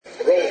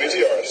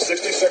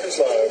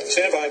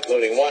5,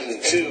 loading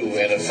 1, 2,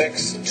 and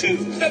effects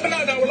 2. No,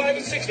 we're live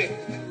at 60.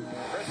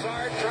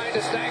 Broussard trying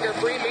to stagger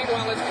free.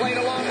 Meanwhile, it's played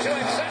along to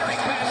him. Centering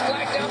pass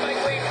flagged down by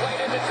Green. Played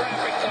into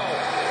traffic, though.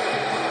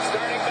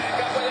 Starting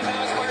back up with it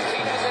now is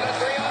Martinez in a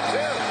 3-on-2.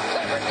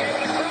 Clifford gave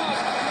it across.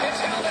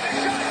 It's held and a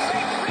shot.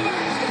 Safe for the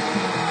basket.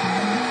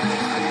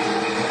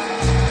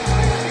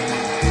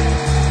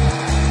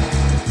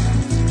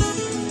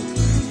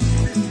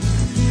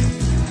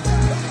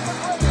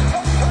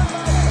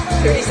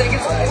 30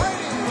 seconds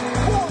left.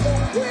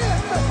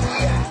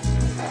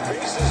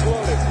 Bases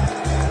loaded.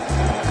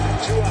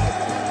 2 out.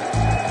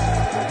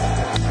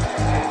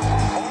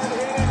 Hard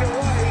hit into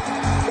right.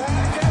 Back at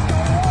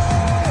the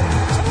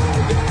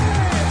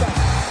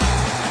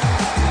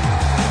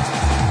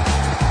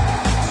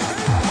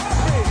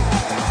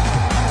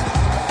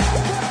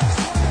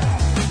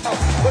wall.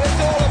 But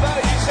it's all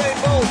about Usain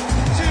Bolt.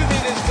 2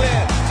 meters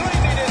clear,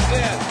 3 meters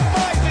clear,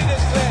 5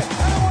 meters clear,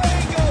 and away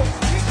he goes.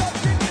 He's got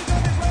 3 meters on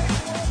his race.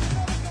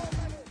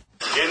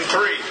 In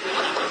 3,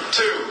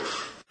 2.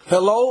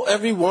 Hello,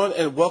 everyone,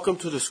 and welcome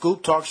to the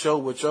Scoop Talk Show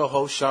with your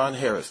host, Sean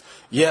Harris.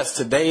 Yes,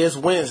 today is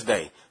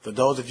Wednesday. For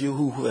those of you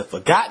who have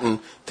forgotten,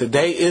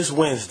 today is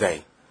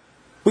Wednesday.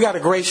 We got a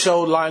great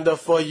show lined up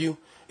for you.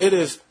 It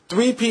is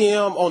 3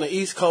 p.m. on the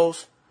East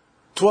Coast,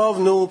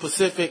 12 noon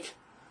Pacific,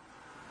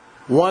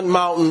 1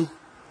 Mountain,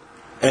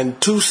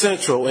 and 2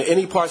 Central in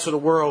any parts of the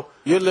world.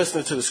 You're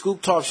listening to the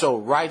Scoop Talk Show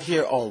right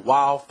here on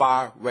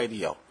Wildfire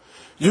Radio.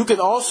 You can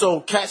also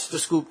catch the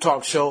Scoop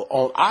Talk Show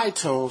on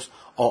iTunes,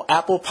 on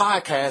Apple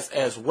Podcasts,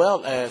 as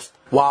well as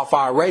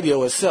Wildfire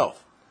Radio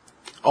itself.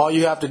 All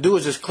you have to do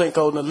is just click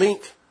on the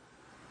link.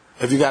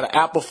 If you got an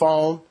Apple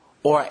phone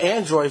or an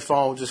Android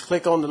phone, just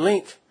click on the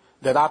link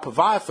that I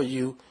provide for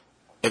you.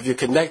 If you're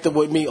connected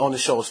with me on the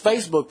show's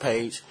Facebook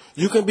page,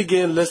 you can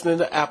begin listening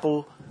to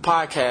Apple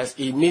Podcasts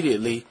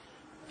immediately,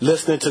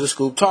 listening to the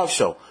Scoop Talk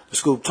Show. The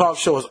Scoop Talk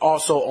Show is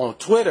also on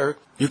Twitter.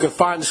 You can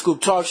find the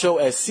Scoop Talk Show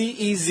at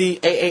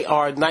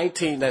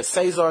CEZAAR19, that's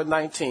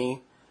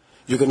Cesar19.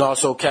 You can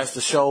also catch the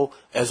show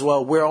as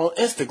well. We're on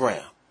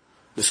Instagram.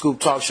 The Scoop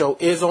Talk Show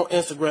is on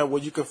Instagram,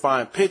 where you can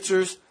find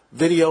pictures,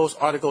 videos,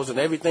 articles, and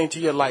everything to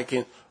your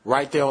liking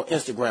right there on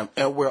Instagram.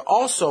 And we're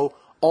also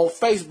on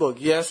Facebook.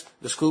 Yes,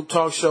 the Scoop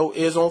Talk Show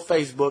is on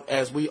Facebook,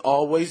 as we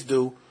always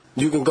do.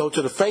 You can go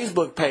to the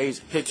Facebook page,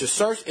 hit your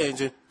search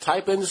engine,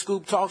 type in the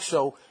Scoop Talk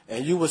Show,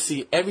 and you will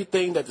see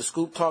everything that the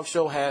Scoop Talk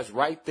Show has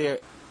right there.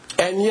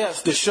 And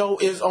yes, the show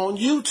is on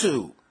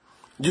YouTube.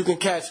 You can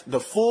catch the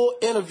full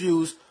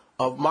interviews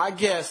of my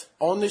guests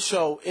on the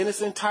show in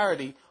its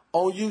entirety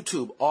on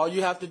YouTube. All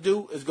you have to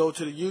do is go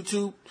to the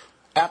YouTube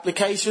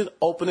application,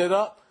 open it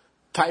up,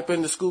 type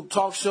in the Scoop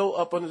Talk Show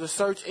up under the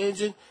search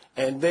engine,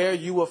 and there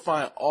you will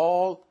find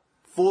all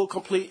full,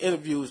 complete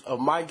interviews of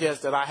my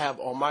guests that I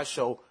have on my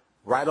show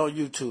right on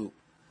YouTube.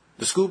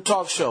 The Scoop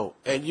Talk Show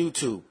and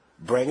YouTube,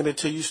 bringing it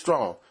to you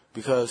strong,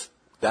 because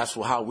that's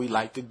how we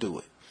like to do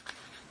it.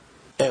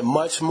 And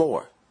much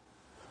more.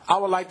 I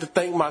would like to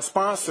thank my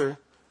sponsor,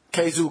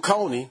 Kazoo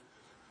Coney.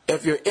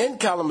 If you're in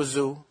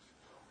Kalamazoo,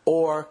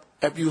 or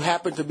if you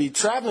happen to be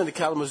traveling to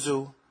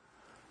Kalamazoo,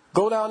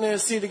 go down there and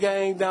see the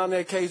gang down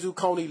there at Kazoo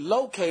Coney,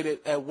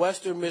 located at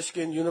Western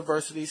Michigan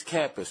University's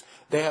campus.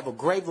 They have a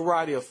great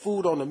variety of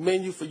food on the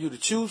menu for you to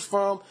choose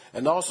from,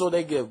 and also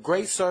they give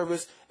great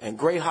service and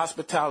great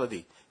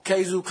hospitality.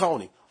 Kazoo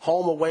Coney,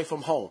 home away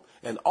from home.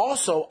 And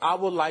also, I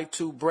would like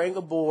to bring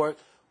aboard,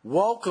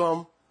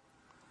 a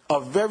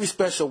very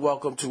special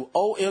welcome to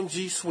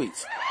OMG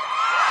Sweets.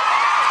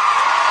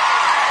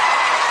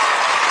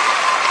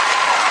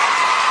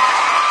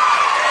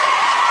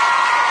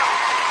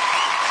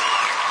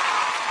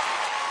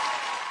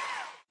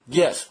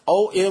 Yes,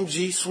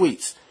 OMG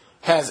Sweets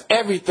has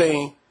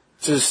everything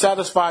to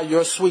satisfy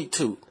your sweet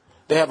tooth.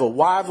 They have a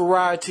wide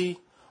variety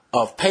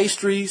of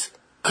pastries,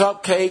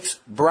 cupcakes,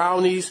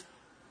 brownies,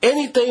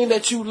 anything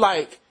that you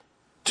like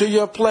to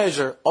your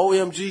pleasure,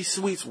 OMG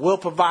Sweets will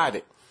provide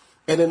it.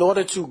 And in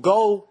order to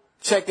go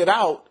check it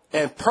out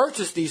and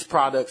purchase these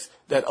products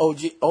that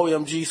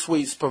OMG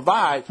Sweets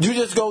provide, you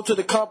just go to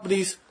the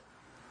company's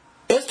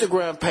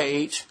Instagram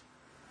page,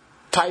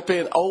 type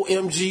in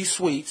OMG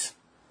Sweets,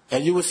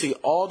 and you will see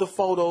all the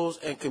photos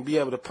and can be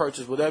able to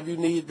purchase whatever you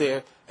need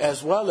there,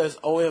 as well as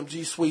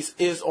OMG Sweets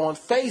is on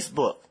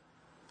Facebook.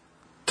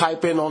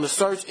 Type in on the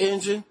search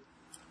engine,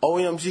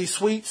 OMG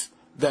Sweets,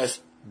 that's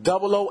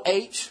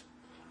OOHEMMGEE,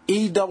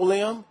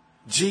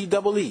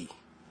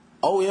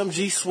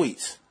 OMG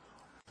Sweets.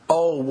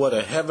 Oh, what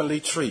a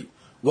heavenly treat.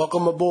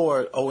 Welcome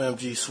aboard,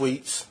 OMG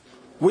Sweets.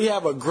 We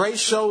have a great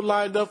show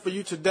lined up for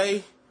you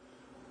today.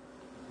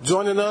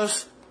 Joining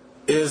us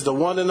is the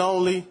one and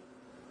only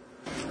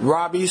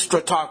ROBBIE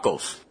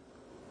STRATAKOS.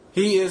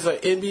 He is an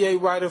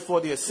NBA writer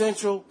for The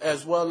Essential,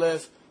 as well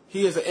as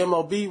he is an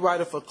MLB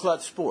writer for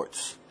Clutch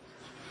Sports.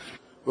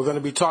 We're going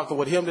to be talking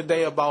with him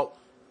today about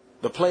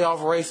the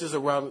playoff races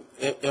around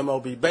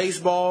MLB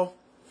baseball,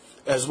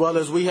 as well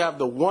as we have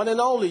the one and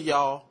only,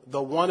 y'all,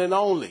 the one and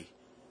only,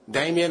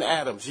 Damian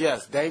Adams.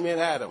 Yes, Damian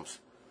Adams.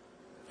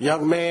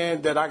 Young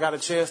man that I got a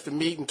chance to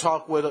meet and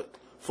talk with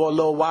for a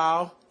little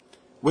while.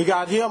 We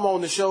got him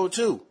on the show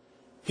too.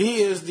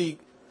 He is the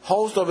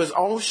host of his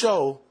own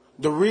show,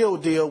 The Real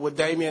Deal with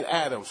Damian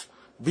Adams.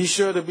 Be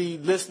sure to be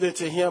listening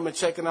to him and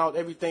checking out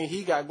everything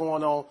he got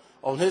going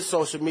on his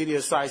social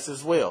media sites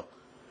as well.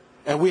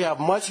 And we have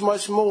much,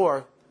 much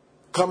more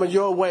coming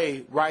your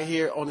way right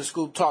here on the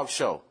Scoop Talk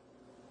Show.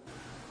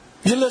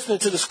 You're listening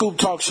to the Scoop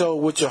Talk Show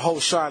with your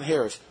host, Sean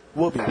Harris.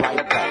 We'll be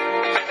right back.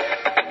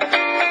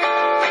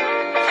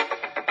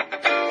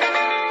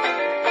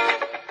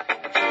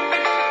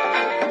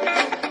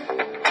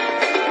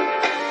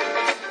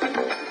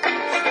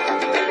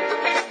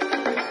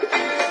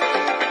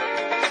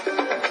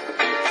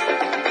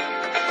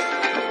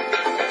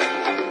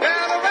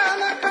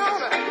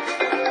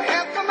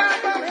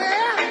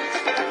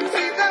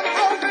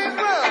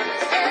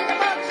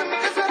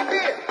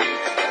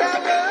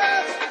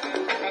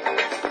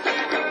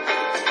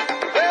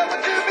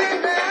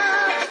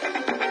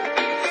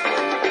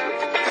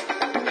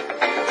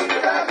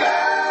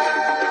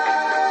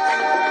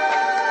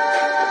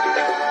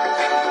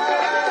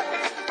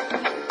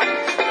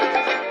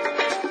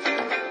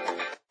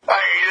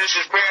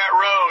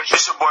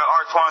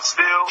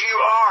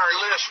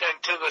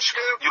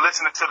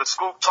 Listening to the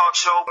Scoop Talk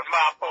Show with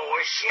my boy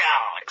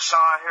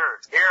Sean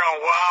Harris, here on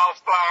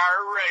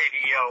Wildfire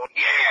Radio.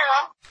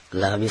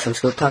 Yeah! Love you some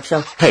Scoop Talk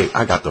Show? Hey,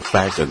 I got the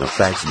facts and the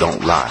facts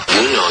don't lie. You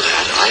know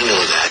that. I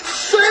know that.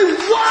 Say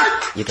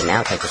what? You can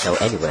now take the show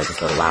everywhere. Just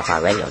go to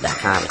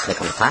wildfireradio.com and click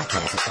on the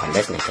podcast and start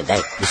listening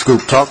today. The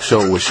Scoop Talk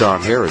Show with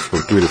Sean Harris from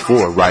 3 to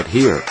 4 right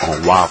here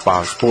on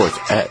Wildfire Sports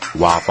at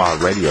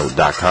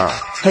wildfireradio.com.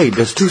 Hey,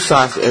 there's two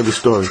sides to every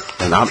story,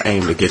 and I'm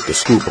aimed to get the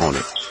scoop on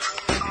it.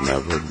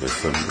 Never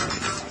miss a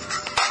minute.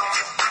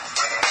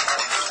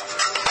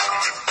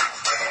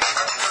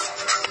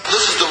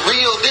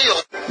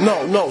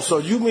 No, so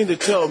you mean to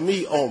tell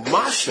me on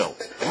my show,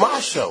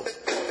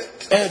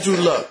 Andrew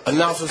Luck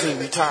announces his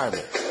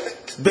retirement.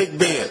 Big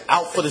Ben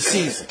out for the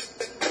season.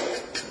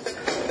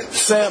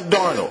 Sam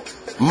Darnold,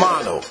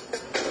 mono.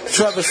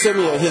 Trevor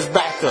Siemian, his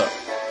backup,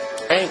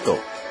 ankle.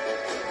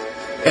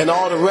 And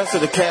all the rest of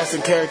the cast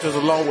and characters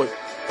along with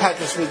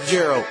Patrick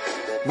Fitzgerald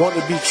want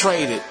to be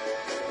traded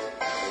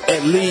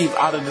and leave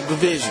out of the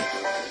division.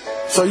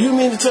 So you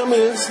mean to tell me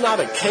it's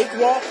not a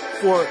cakewalk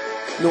for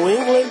New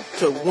England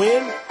to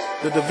win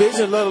the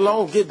division, let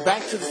alone get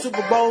back to the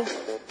Super Bowl?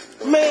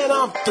 Man,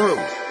 I'm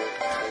through.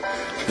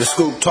 The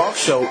Scoop Talk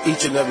Show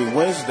each and every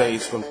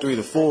Wednesdays from 3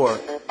 to 4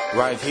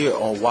 right here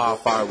on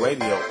Wildfire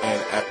Radio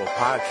and Apple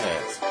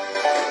Podcasts.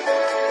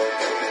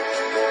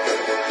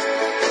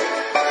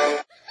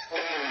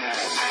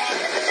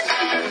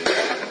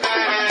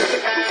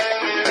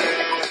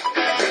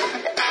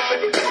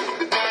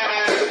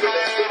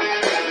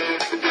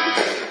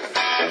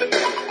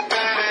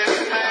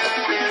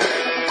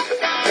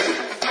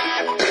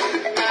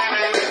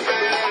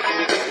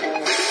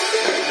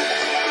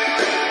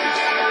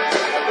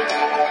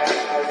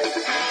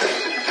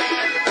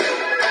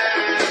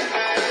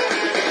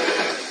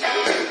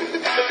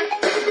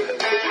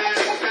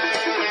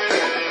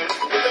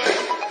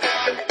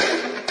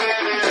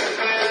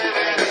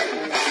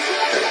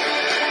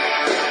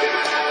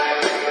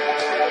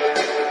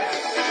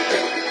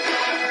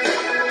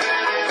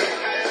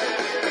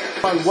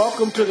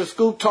 Welcome to the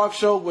Scoop Talk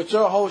Show with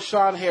your host,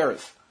 Sean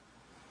Harris.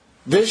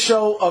 This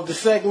show of the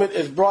segment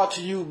is brought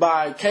to you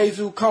by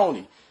Keizu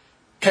Coney.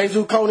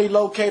 Keizu Coney,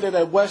 located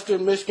at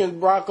Western Michigan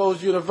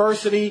Broncos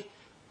University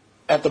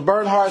at the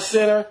Bernhardt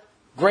Center.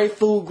 Great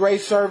food,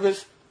 great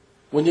service.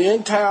 When you're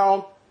in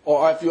town,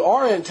 or if you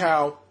are in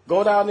town,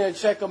 go down there and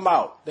check them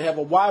out. They have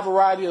a wide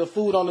variety of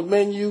food on the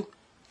menu.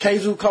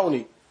 Keizu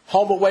Coney,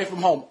 home away from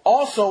home.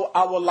 Also,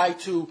 I would like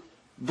to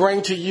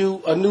bring to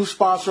you a new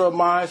sponsor of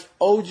mine,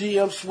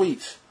 OGM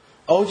Sweets.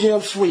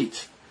 OGM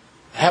Sweets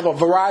have a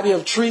variety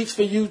of treats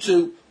for you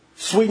to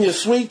sweeten your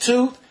sweet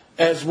tooth,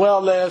 as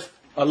well as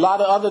a lot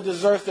of other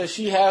desserts that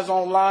she has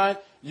online.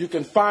 You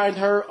can find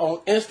her on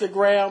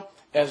Instagram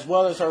as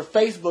well as her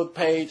Facebook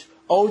page,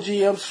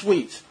 OGM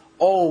Sweets.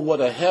 Oh, what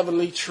a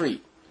heavenly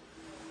treat.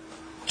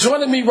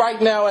 Joining me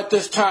right now at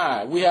this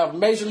time, we have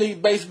Major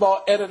League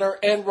Baseball editor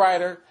and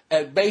writer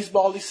at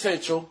Baseball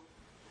Essential.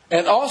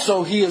 And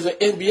also, he is an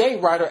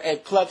NBA writer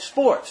at Clutch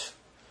Sports.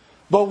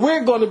 But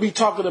we're going to be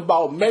talking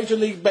about Major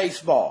League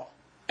Baseball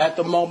at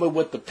the moment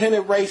with the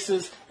pennant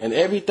races and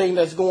everything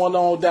that's going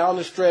on down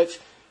the stretch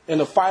in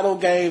the final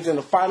games and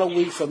the final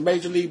weeks of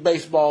Major League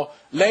Baseball.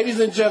 Ladies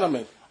and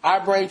gentlemen, I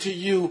bring to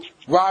you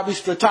ROBBIE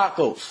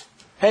STRATAKOS.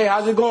 Hey,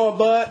 how's it going,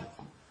 bud? Doing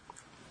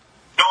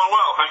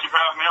well. Thank you for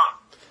having me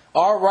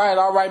on.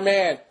 All right,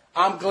 man.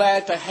 I'm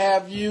glad to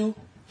have you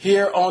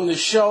here on the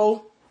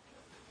show.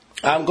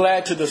 I'm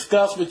glad to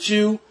discuss with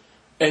you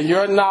and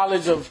your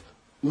knowledge of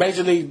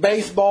Major League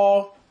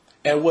Baseball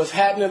and what's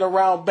happening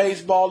around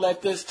baseball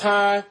at this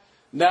time.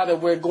 Now that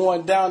we're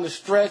going down the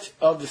stretch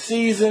of the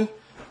season,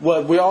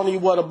 we're only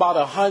about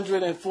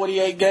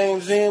 148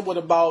 games in, with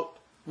about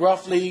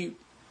roughly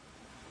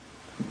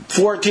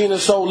 14 or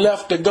so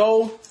left to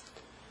go.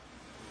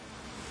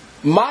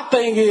 My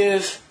thing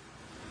is,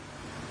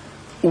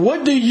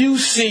 what do you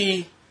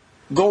see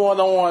going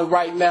on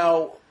right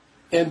now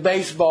in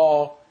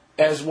baseball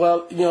as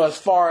well, as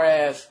far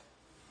as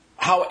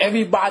how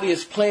everybody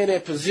is playing their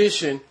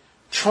position,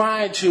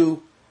 trying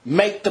to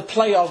make the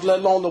playoffs, let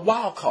alone the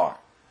wild card?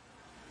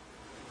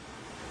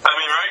 I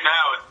mean, right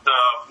now it's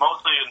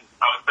mostly,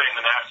 I would say, in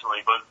the National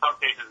League, but in some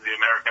cases the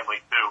American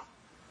League too.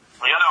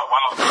 The NL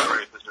wild card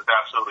race is just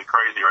absolutely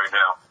crazy right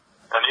now.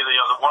 And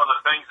one of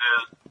the things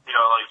is,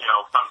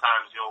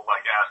 sometimes you'll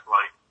ask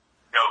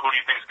who do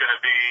you think is going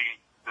to be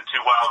the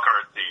 2 wild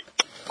card seeds?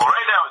 Well,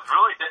 right now it's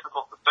really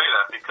difficult to say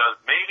that because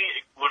maybe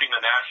excluding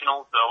the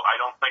Nationals, though I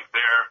don't think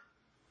they're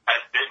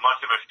as big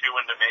much of a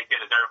shoe-in to make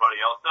it as everybody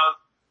else does.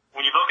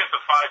 When you look at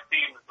the 5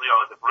 teams,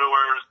 the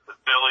Brewers, the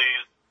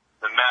Phillies,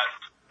 the Mets,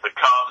 the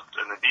Cubs,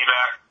 and the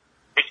D-backs,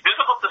 it's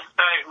difficult to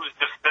say who's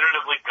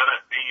definitively going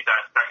to be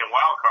that second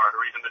wild card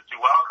or even the 2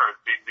 wild card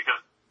seeds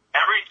because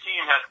every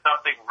team has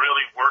something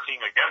really working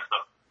against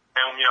them.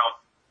 And,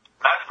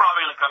 that's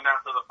probably going to come down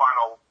to the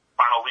final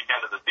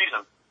weekend of the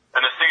season.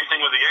 And the same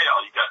thing with the AL.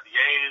 You got the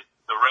A's,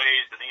 the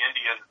Rays, and the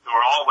Indians who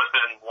are all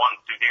within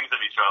 1-2 games of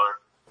each other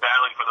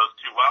battling for those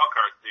 2 wild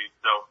card seeds.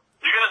 So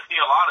you're going to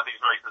see a lot of these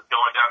races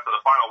going down to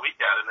the final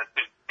weekend, and it's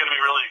going to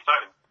be really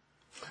exciting.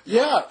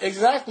 Yeah,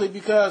 exactly,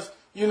 because,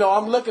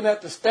 I'm looking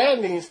at the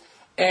standings,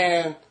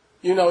 and,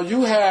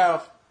 you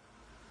have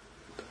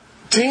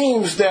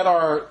teams that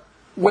are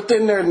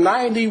within their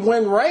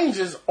 90-win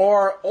ranges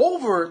or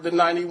over the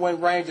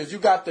 90-win ranges. You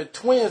got the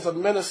Twins of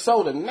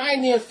Minnesota,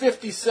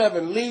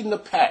 90-57, leading the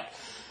pack.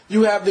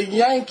 You have the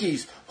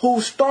Yankees,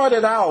 who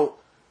started out,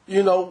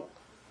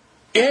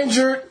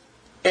 injured,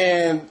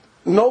 and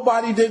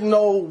nobody didn't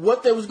know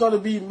what they was going to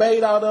be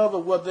made out of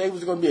or whether they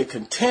was going to be a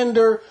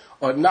contender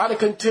or not a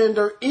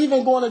contender.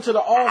 Even going into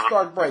the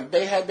All-Star break,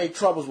 they had their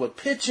troubles with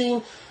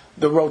pitching,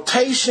 the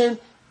rotation,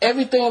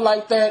 everything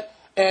like that.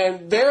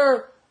 And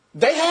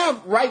they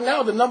have right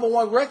now the number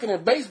 1 record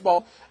in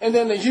baseball. And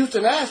then the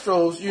Houston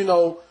Astros,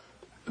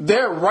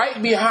 they're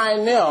right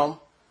behind them,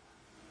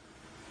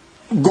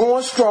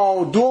 going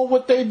strong, doing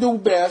what they do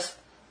best,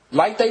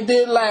 like they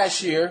did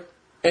last year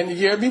and the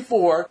year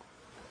before.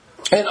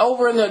 And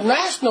over in the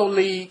National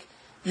League,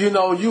 you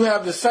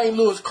have the St.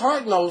 Louis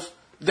Cardinals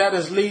that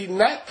is leading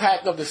that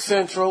pack of the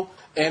Central,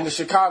 and the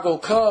Chicago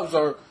Cubs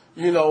are,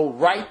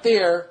 right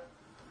there,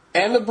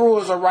 and the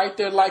Brewers are right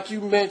there, like you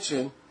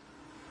mentioned,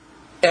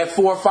 at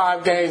 4 or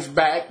 5 games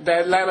back. The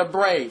Atlanta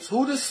Braves.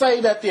 Who to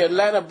say that the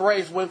Atlanta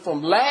Braves went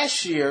from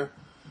last year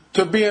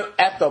to being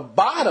at the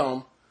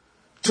bottom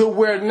to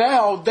where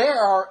now they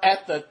are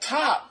at the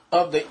top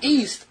of the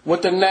East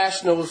with the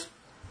Nationals,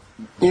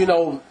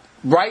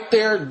 right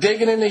there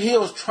digging in the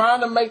heels,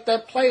 trying to make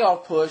that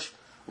playoff push.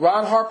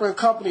 Ron Harper and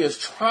company is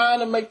trying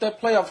to make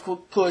that playoff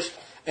push.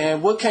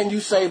 And what can you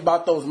say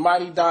about those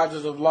mighty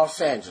Dodgers of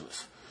Los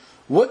Angeles?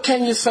 What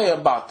can you say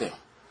about them?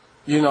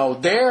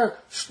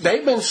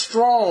 They've been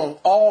strong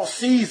all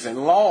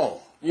season long.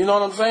 You know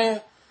what I'm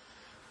saying?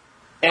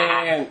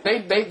 And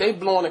they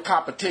blowing the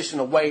competition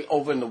away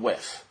over in the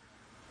West.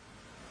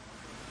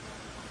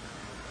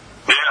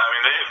 Yeah, I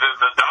mean,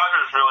 the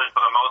Dodgers really,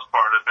 for the most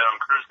part, have been on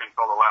cruise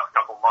control the last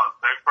couple months.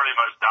 They've pretty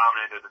much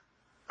dominated.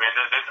 I mean,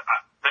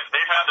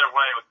 they've had their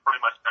way with pretty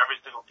much every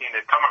single team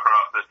they've come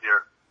across this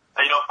year.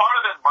 And, part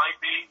of it might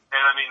be,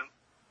 and I mean,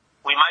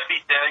 we might be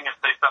saying if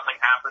say something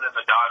happened and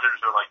the Dodgers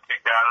are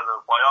kicked out of the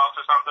playoffs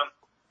or something,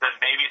 then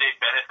maybe they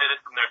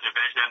benefited from their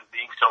division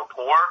being so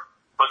poor.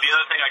 But the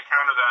other thing I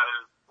counter that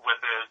is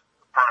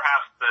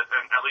perhaps that,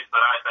 and at least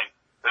that I think,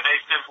 that they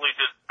simply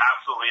just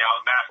absolutely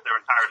outmatched their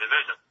entire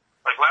division.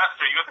 Like last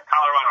year, you got the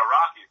Colorado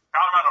Rockies.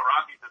 Colorado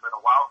Rockies have been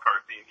a wild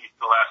card team each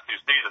of the last 2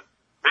 seasons.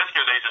 This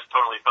year, they just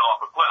totally fell off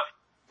a cliff.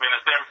 I mean,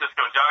 the San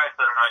Francisco Giants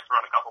had a nice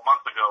run a couple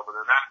months ago, but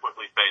then that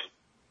quickly faded.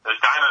 The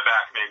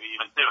Diamondbacks maybe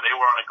even too. They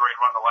were on a great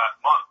run the last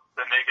month.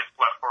 Then they get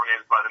swept 4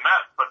 games by the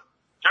Mets. But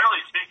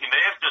generally speaking,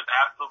 they have just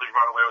absolutely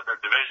run away with their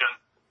division.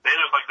 They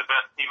look like the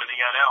best team in the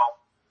NL.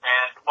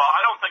 And while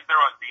I don't think they're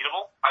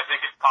unbeatable, I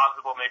think it's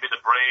possible maybe the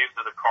Braves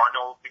or the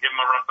Cardinals could give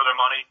them a run for their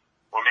money.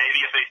 Or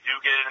maybe if they do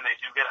get in and they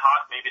do get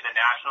hot, maybe the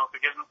Nationals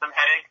could give them some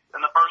headaches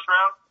in the first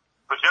round.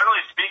 But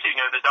generally speaking,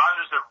 the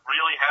Dodgers have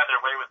really had their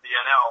way with the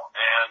NL.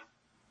 And,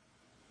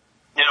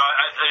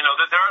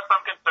 there are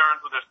some concerns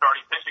with their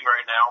starting pitching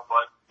right now.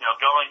 But,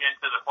 going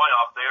into the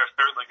playoffs, they are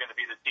certainly going to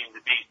be the team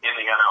to beat in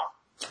the NL.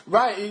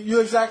 Right.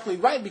 You're exactly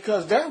right,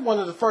 because they're one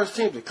of the first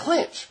teams to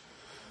clinch.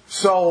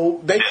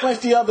 So they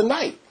clinched the other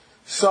night.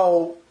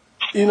 So,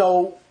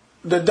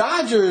 the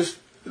Dodgers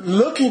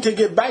looking to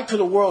get back to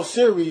the World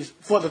Series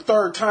for the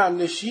 3rd time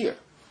this year,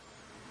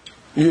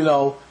 in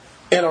a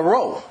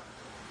row.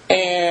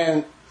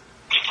 And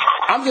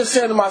I'm just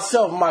saying to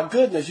myself, my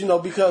goodness,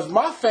 because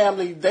my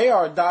family, they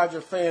are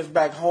Dodger fans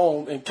back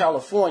home in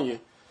California.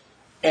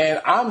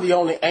 And I'm the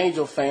only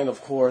Angel fan,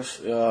 of course.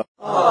 I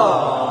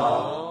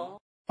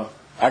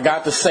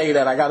got to say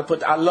that.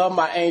 I love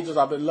my Angels.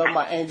 I've been loving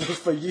my Angels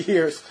for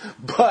years.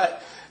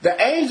 But the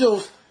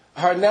Angels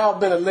have now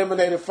been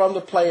eliminated from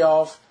the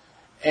playoffs.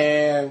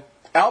 And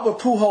Albert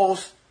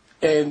Pujols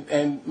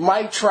and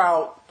Mike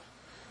Trout,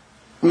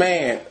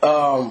 man,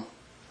 I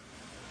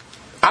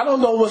I don't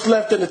know what's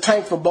left in the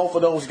tank for both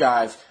of those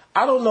guys.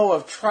 I don't know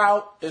if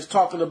Trout is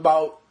talking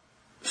about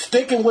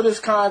sticking with his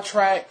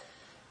contract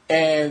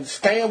and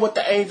staying with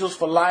the Angels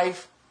for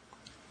life,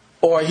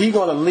 or he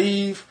going to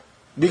leave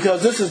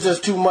because this is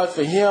just too much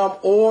for him,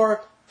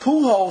 or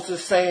Pujols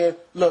is saying,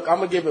 look, I'm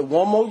going to give it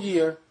one more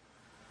year,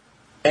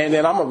 and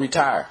then I'm going to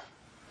retire.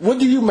 What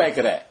do you make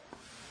of that?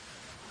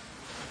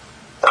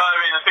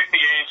 I think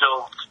the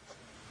Angels,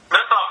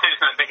 this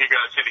offseason, I think you're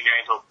going to see the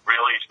Angels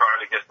really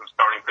trying to get some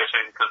starting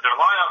pitching because their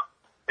lineup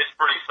is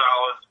pretty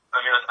solid.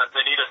 I mean,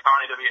 they need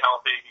Ohtani to be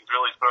healthy. He's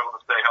really struggled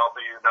to stay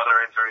healthy.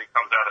 Another injury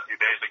comes out a few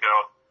days ago.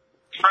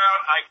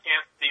 Trout, I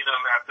can't see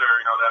them after,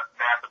 that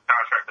massive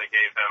contract they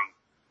gave him,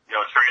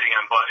 trading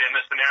him. But in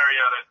the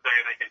scenario that say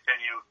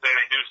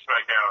they do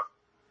strike out,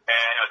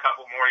 and a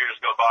couple more years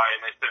go by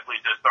and they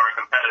simply just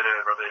aren't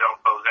competitive or they don't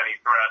pose any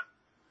threat,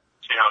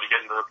 to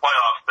get into the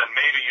playoffs, then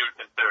maybe you would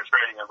consider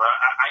trading him. But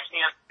I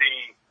can't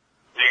see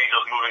the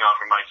Angels moving on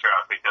from Mike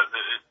Trout because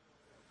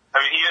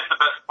he is the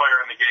best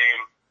player in the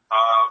game.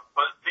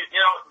 But the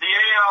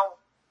AL,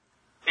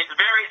 it's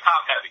very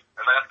top heavy,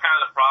 and that's kind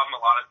of the problem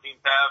a lot of teams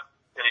have.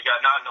 They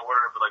got not in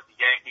order, but like the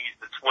Yankees,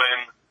 the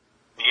Twins,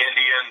 the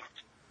Indians,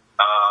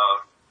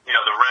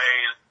 the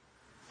Rays.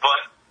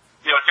 But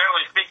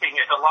generally speaking,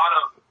 it's a lot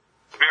of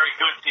very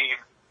good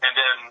teams, and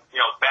then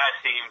bad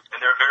teams,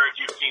 and there are very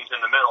few teams in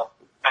the middle.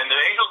 And the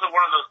Angels are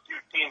one of those few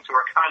teams who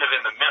are kind of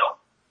in the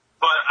middle.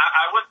 But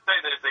I would say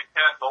that if they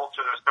can't bolster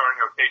their starting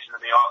rotation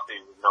in the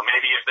offseason,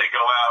 maybe if they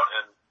go out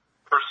and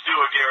pursue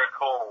a Garrett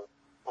Cole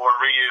or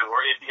Ryu, or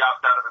if he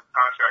opts out of his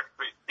contract,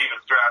 Steven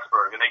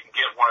Strasburg, and they can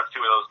get one or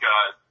two of those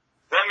guys,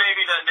 then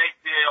maybe that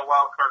makes the AL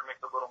wild card mix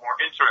a little more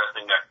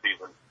interesting next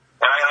season.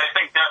 And I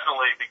think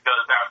definitely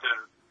because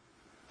after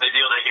the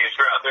deal they gave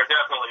Trout, they're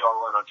definitely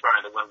all in on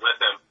trying to win with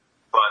him.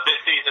 But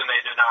this season they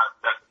did not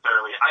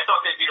necessarily. I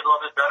thought they'd be a little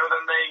bit better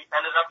than they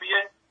ended up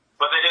being,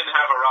 but they didn't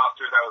have a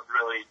roster that was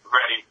really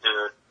ready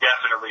to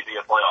definitely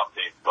be a playoff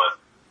team. But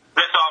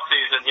this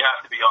offseason, you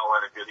have to be all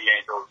in if you're the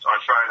Angels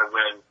on trying to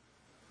win.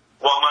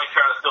 Well, Mike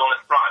Trout is still in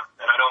his prime,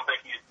 and I don't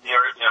think he's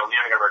nearing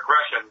a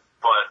regression.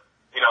 But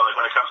like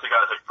when it comes to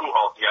guys like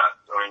Pujols, yes.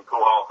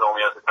 Pujols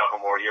only has a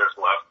couple more years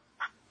left.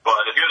 But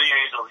if you're the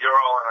Angels, you're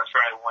all in on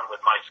trying to win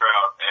with Mike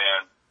Trout,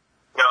 and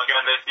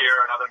again this year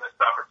another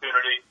missed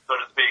opportunity, so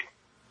to speak.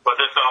 But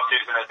this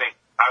offseason, I think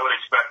I would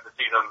expect to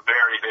see them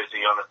very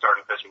busy on the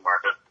starting pitching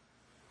market.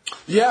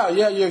 Yeah,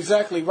 you're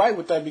exactly right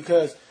with that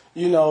because,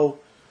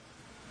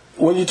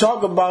 when you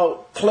talk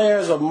about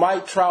players of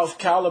Mike Trout's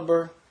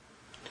caliber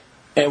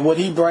and what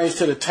he brings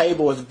to the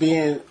table as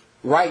being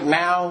right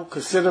now,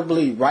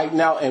 considerably right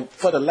now, and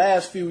for the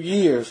last few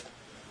years,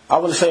 I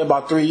want to say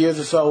about 3 years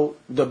or so,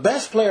 the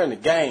best player in the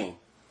game,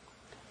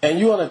 and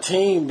you're on a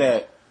team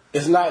that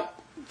is not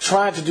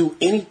trying to do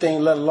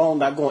anything, let alone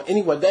not going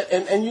anywhere.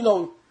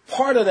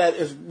 Part of that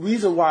is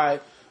reason why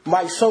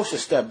Mike Scioscia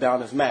stepped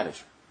down as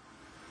manager.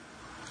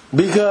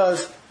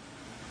 Because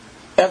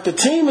if the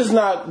team is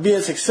not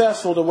being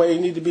successful the way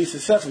it needs to be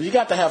successful, you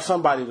got to have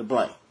somebody to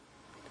blame.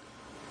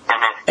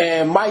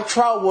 And Mike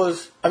Scioscia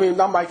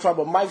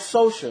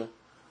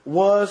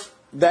was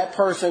that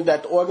person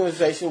that the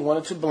organization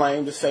wanted to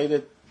blame to say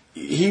that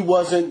he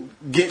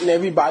wasn't getting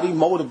everybody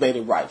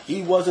motivated right.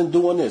 He wasn't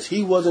doing this.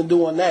 He wasn't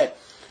doing that.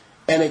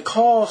 And it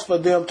calls for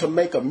them to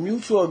make a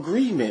mutual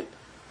agreement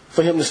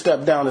for him to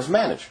step down as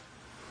manager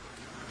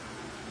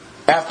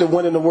after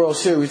winning the World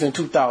Series in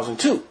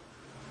 2002.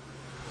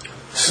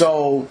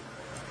 So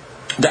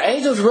the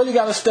Angels really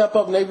got to step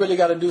up and they really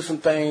got to do some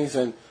things.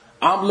 And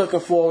I'm looking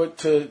forward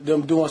to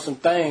them doing some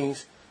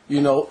things,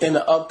 in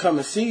the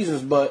upcoming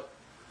seasons. But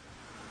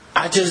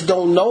I just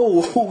don't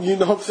know,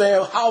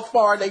 how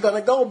far they're going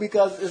to go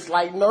because it's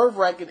like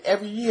nerve-wracking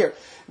every year.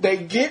 They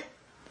get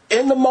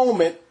in the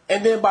moment,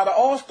 and then by the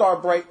All-Star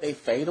break, they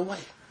fade away.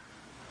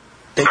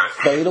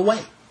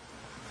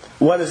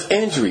 Whether it's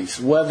injuries,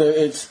 whether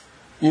it's,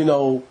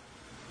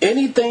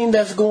 anything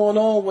that's going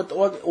on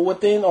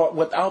within or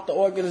without the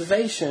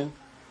organization,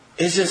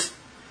 it's just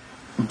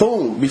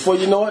boom. Before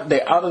you know it,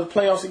 they're out of the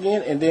playoffs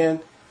again, and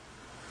then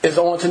it's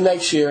on to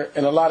next year.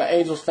 And a lot of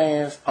Angels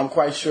fans, I'm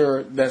quite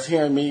sure, that's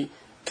hearing me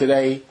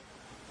today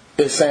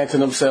is saying to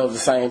themselves the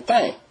same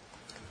thing.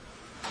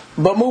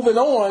 But moving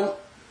on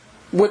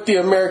with the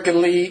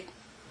American League,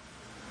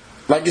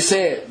 like you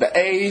said, the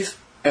A's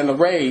and the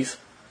Rays,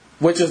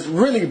 which is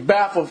really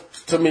baffled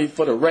to me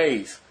for the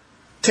Rays.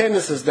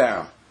 Attendance is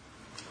down.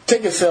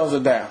 Ticket sales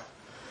are down.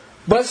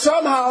 But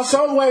somehow,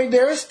 some way,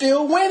 they're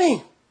still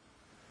winning.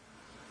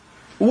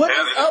 What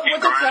is up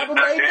with the Tampa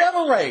Bay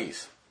Devil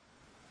Rays?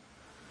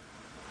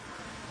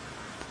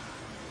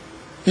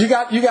 You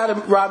got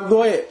it, Rob.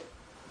 Go ahead.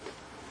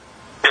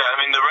 Yeah,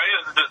 the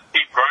Rays just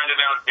keep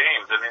grinding out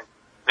games.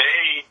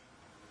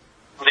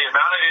 The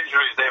amount of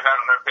injuries they've had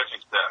on their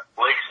pitching staff.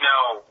 Blake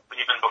Snell,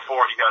 even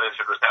before he got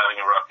injured, was having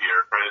a rough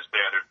year for his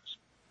standards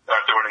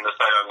after winning the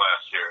Cy Young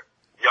last year.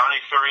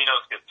 Yanni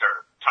Chirinos gets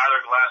hurt.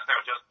 Tyler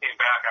Glasnow just came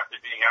back after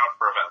being out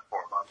for about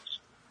 4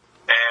 months.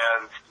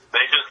 And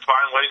they just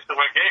find ways to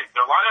win games.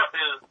 Their lineup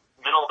is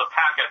middle of the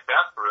pack at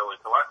best, really,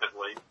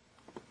 collectively.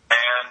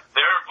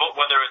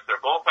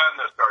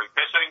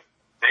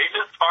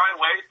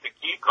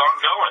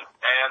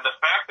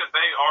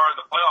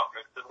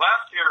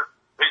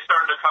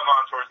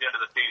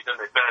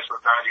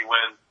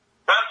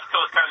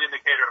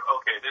 indicator of,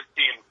 okay, this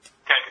team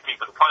can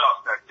compete for the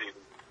playoffs next season.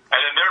 And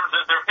then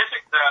their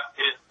pitching staff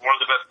is one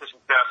of the best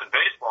pitching staffs in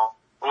baseball.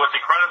 But what's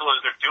incredible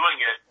is they're doing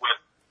it with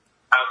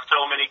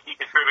so many key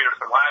contributors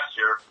from last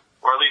year,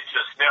 or at least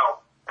just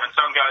Snell, and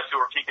some guys who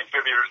were key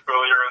contributors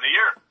earlier in the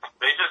year.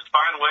 They just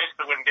find ways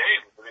to win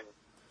games. I mean,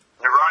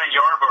 Ryan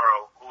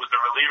Yarborough, who was the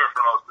reliever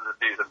for most of the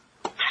season,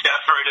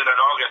 saturated in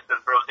August and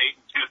throws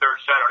 8 2/3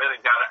 shutout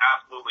innings out of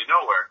absolutely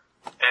nowhere.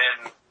 And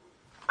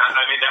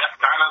I mean, that's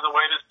kind of the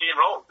way this team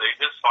rolls. They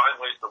just find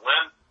ways to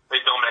win.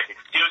 They don't make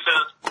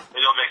excuses.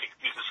 They don't make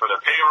excuses for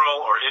their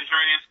payroll or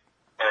injuries.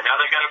 And now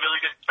they got a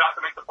really good shot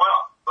to make the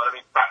playoffs. But I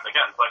mean,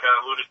 again, like I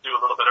alluded to a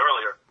little bit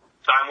earlier,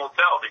 time will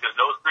tell, because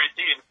those three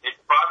teams,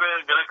 it's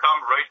probably going to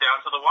come right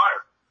down to the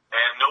wire.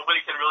 And nobody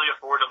can really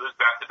afford to lose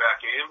back-to-back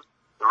games.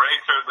 The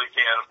Rays certainly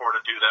can't afford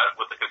to do that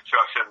with the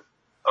construction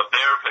of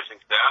their pitching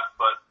staff.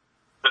 But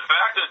the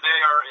fact that they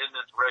are in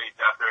this race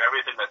after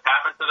everything that's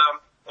happened to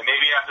them, and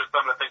maybe after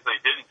some of the things they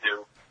didn't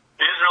do,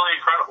 is really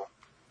incredible.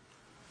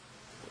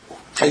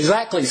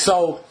 Exactly.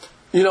 So,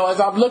 as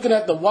I'm looking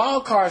at the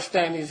wild card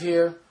standings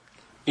here,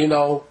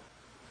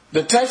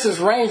 the Texas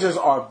Rangers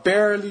are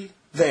barely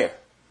there.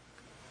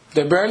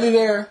 They're barely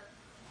there.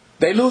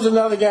 They lose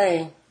another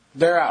game,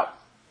 they're out.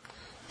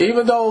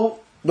 Even though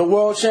the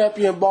world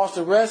champion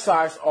Boston Red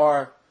Sox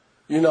are,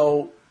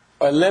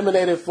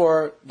 eliminated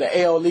for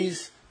the AL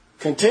East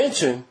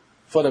contention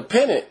for the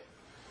pennant,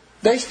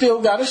 they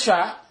still got a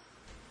shot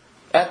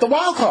at the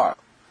wild card.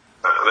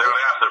 They're going to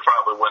have to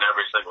probably win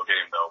every single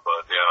game, though,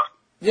 but yeah.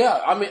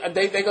 Yeah, I mean,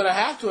 they're going to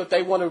have to if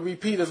they want to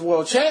repeat as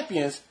world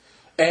champions.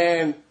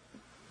 And,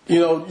 you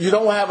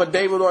don't have a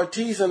David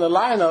Ortiz in the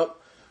lineup,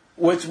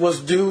 which was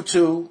due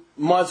to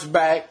months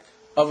back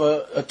of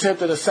an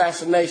attempted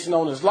assassination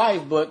on his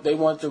life, but they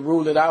wanted to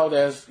rule it out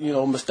as,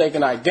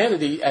 mistaken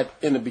identity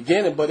in the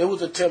beginning, but it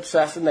was attempted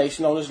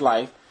assassination on his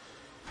life.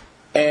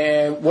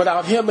 And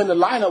without him in the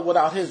lineup,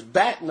 without his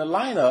bat in the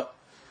lineup,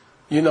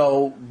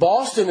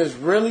 Boston is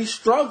really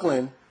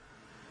struggling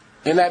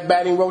in that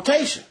batting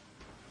rotation.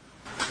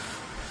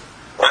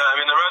 Yeah, I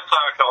mean, the Red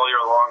Sox all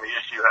year long, the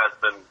issue has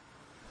been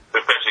the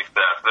pitching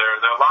staff.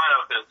 Their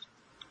lineup is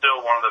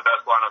still one of the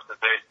best lineups in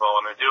baseball,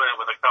 and they're doing it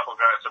with a couple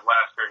guys from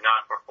last year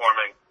not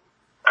performing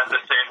at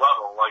the same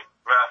level. Like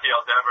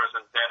Rafael Devers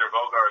and Xander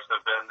Bogaerts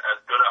have been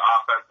as good an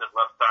offensive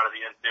left side of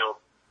the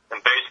infield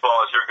in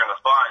baseball as you're going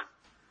to find.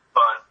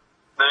 But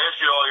the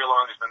issue all year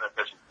long has been their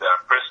pitching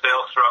staff. Chris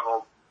Sale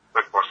struggled.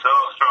 Rick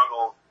Porcello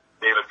struggled.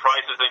 David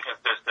Price is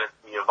inconsistent.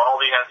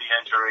 Eovaldi had the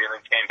injury and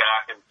then came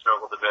back and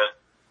struggled a bit.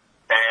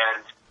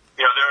 And,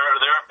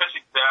 they're a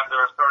pitching staff,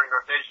 they're a starting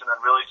rotation that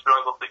really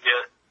struggled to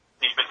get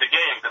deep into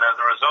games. And as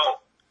a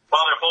result,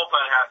 while their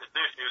bullpen has its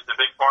issues, the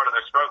big part of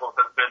their struggles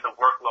has been the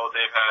workload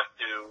they've had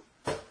to,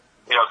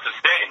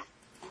 sustain.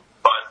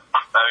 But,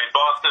 I mean,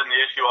 Boston, the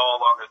issue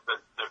all along has been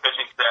their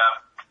pitching staff.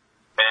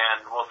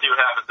 And we'll see what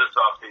happens this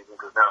offseason,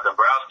 because now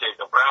Dombrowski,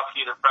 the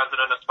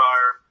president, is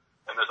fired.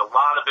 And there's a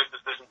lot of big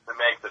decisions to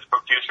make. There's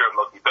the future of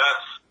Mookie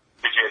Betts,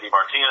 J.D.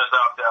 Martinez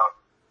opt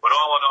out. But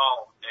all in all,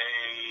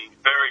 a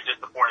very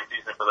disappointing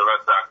season for the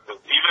Red Sox.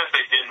 Even if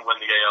they didn't win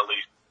the AL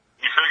East,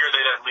 you figure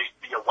they'd at least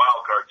be a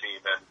wild card team.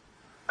 And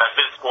at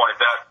this point,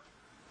 that's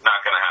not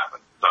going to happen.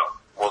 So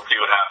we'll see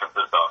what happens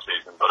this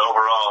offseason. But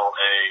overall,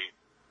 a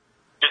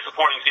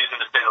disappointing season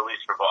to say the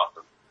least for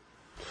Boston.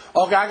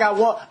 Okay, I got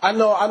one.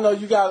 I know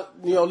you got,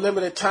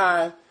 limited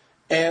time.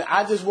 And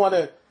I just want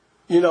to,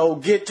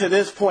 get to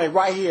this point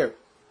right here.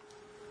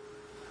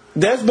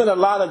 There's been a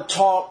lot of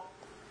talk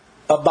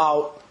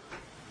about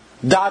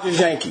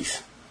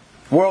Dodgers-Yankees,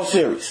 World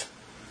Series.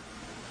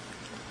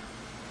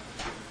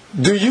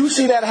 Do you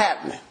see that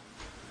happening?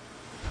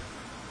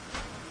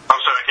 I'm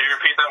sorry, can you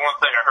repeat that one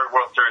thing? I heard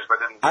World Series, but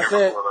I didn't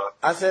hear before that.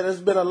 I said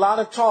there's been a lot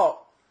of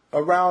talk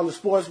around the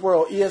sports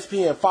world,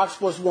 ESPN, Fox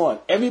Sports 1.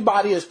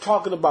 Everybody is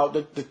talking about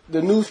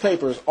the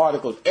newspapers,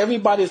 articles.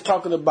 Everybody is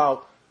talking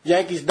about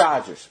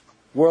Yankees-Dodgers,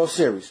 World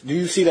Series. Do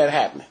you see that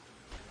happening?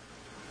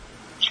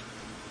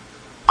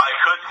 I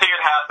could see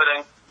it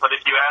happening, but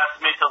if you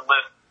ask me to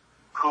list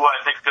who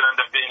I think is going to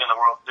end up being in the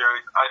World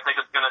Series, I think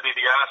it's going to be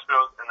the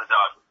Astros and the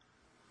Dodgers.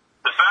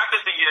 The fact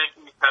that the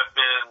Yankees have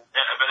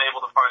been able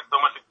to find so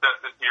much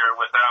success this year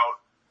without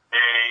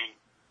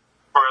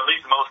for at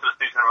least most of the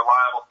season,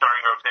 reliable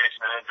starting rotation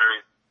and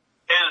injuries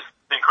is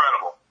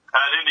incredible. And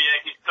I think the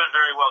Yankees could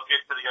very well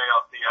get to the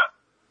ALCS.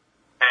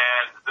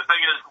 And the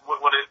thing is,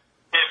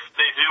 if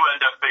they do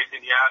end up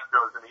facing the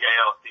Astros in the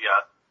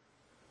ALCS,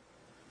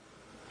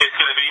 it's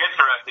going to be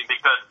interesting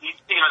because each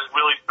team has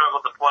really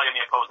struggled to play in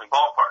the opposing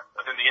ballpark.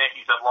 I think the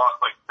Yankees have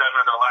lost like 7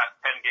 of their last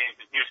 10 games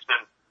in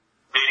Houston,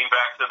 dating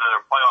back to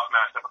their playoff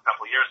matchup a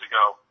couple years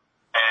ago.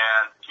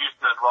 And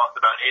Houston has lost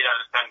about 8 out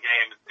of 10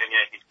 games in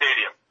Yankee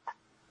Stadium.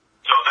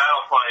 So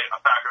that'll play a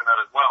factor in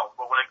that as well.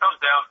 But when it comes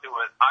down to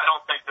it, I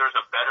don't think there's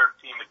a better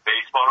team in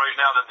baseball right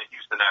now than the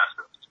Houston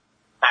Astros.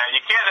 And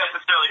you can't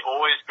necessarily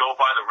always go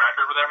by the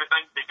record with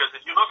everything, because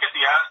if you look at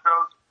the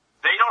Astros,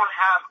 they don't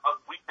have a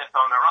weakness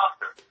on their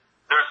roster.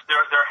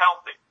 They're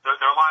healthy. Their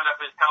lineup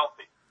is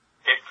healthy.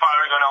 It's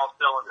firing on all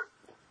cylinders.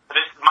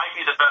 This might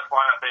be the best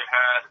lineup they've had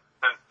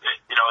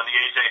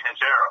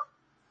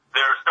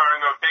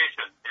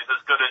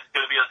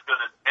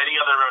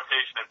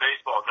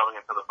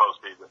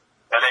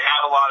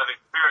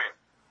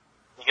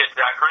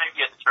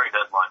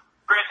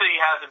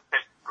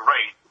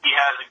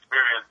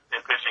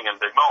pitching in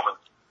big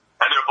moments.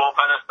 And their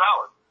bullpen is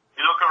solid.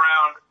 You look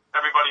around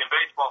everybody in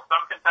baseball,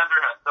 some contender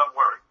has some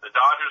worries. The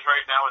Dodgers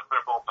right now is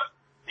their bullpen.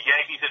 The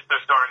Yankees, it's their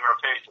starting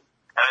rotation.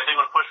 And I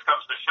think when push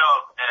comes to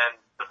shove and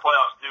the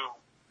playoffs do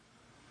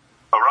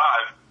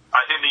arrive,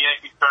 I think the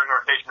Yankees starting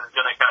rotation is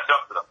going to catch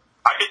up to them.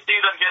 I could see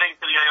them getting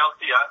to the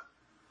ALCS.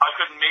 I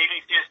could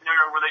maybe see a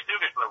scenario where they do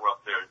get to the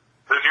World Series.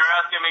 But if you're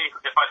asking me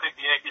if I think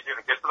the Yankees are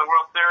going to get to the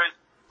World Series,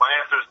 my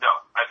answer is no.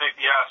 I think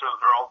the Astros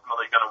are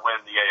ultimately going to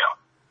win the AL.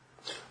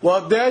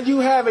 Well, there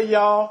you have it,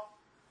 y'all.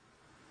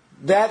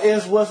 That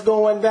is what's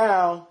going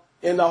down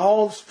in the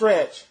home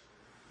stretch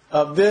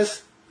of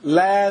this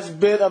last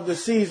bit of the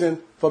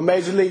season for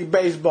Major League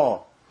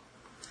Baseball.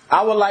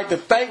 I would like to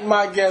thank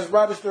my guest,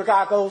 ROBBIE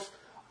STRATAKOS,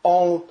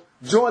 on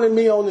joining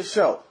me on the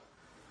show.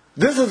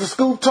 This is the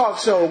Scoop Talk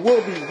Show.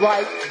 We'll be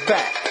right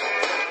back.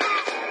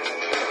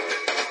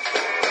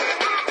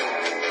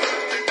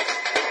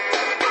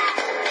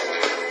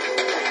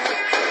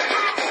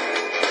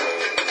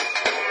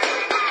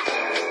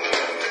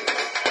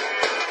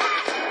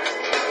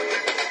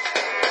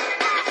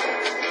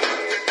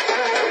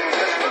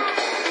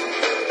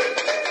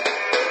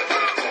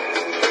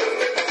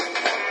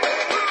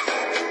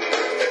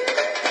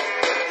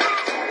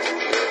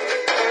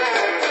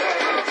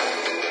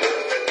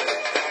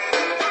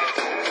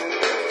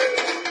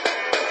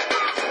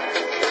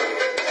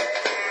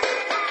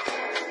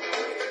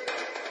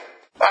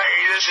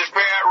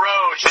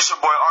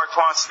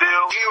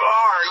 You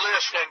are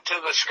listening to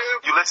The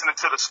Scoop. You're listening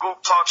to The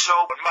Scoop Talk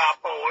Show with my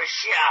boy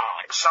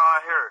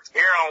Sean Harris.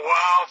 Here on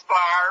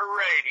Wildfire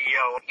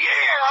Radio.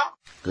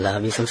 Yeah.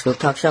 Love you some Scoop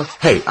Talk Show?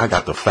 Hey, I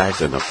got the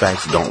facts, and the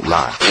facts don't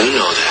lie. You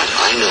know that.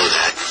 I know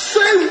that.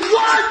 Say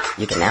what?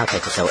 You can now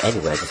take the show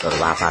everywhere. Just go to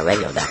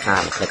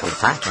wildfireradio.com and click on the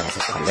podcast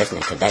and start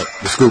listening today.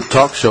 The Scoop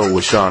Talk Show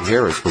with Sean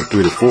Harris from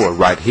 3 to 4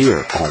 right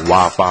here on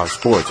Wildfire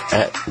Sports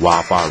at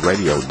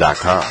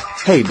wildfireradio.com.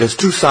 Hey, there's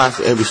two sides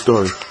to every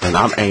story, and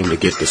I'm aiming to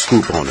get the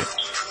scoop on it.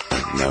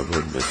 And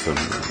never miss a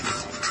minute.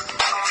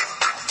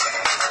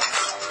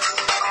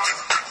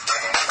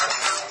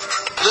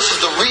 This is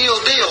the real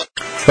deal.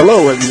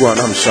 Hello, everyone.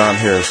 I'm Sean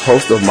Harris,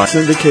 host of my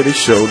syndicated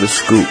show, The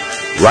Scoop,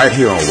 right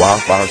here on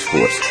Wildfire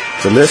Sports.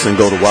 To listen,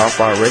 go to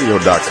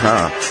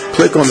wildfireradio.com.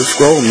 Click on the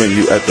scroll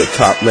menu at the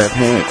top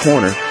left-hand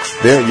corner.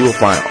 There you will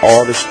find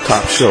all the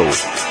top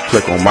shows.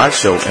 Click on my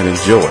show and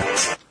enjoy.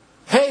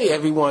 Hey,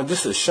 everyone.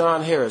 This is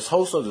Sean Harris,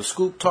 host of The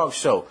Scoop Talk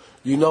Show.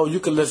 You know, you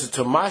can listen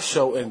to my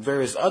show and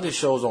various other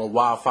shows on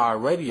Wildfire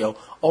Radio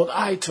on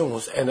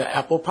iTunes and the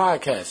Apple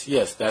Podcast.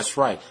 Yes, that's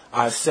right.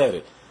 I said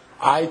it.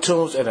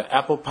 iTunes and the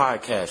Apple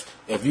Podcast.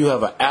 If you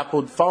have an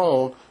Apple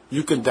phone,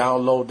 you can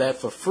download that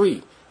for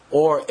free.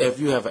 Or if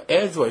you have an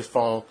Android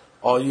phone,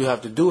 all you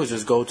have to do is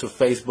just go to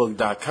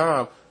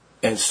Facebook.com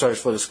and search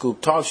for The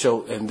Scoop Talk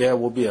Show, and there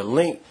will be a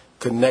link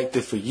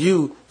connected for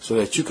you so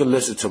that you can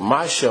listen to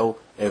my show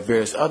and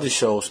various other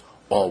shows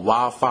on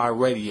Wildfire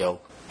Radio,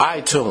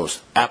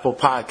 iTunes, Apple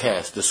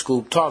Podcasts, The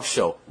Scoop Talk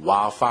Show,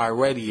 Wildfire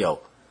Radio.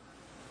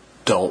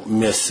 Don't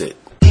miss it.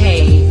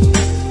 Hey,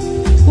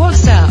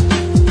 what's up,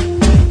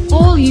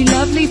 all you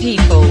lovely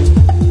people?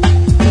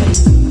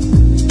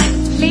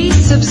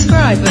 Please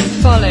subscribe and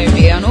follow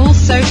me on all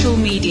social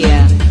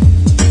media.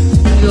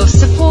 Your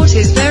support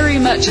is very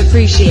much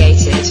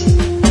appreciated.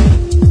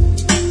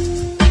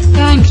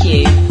 Thank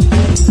you.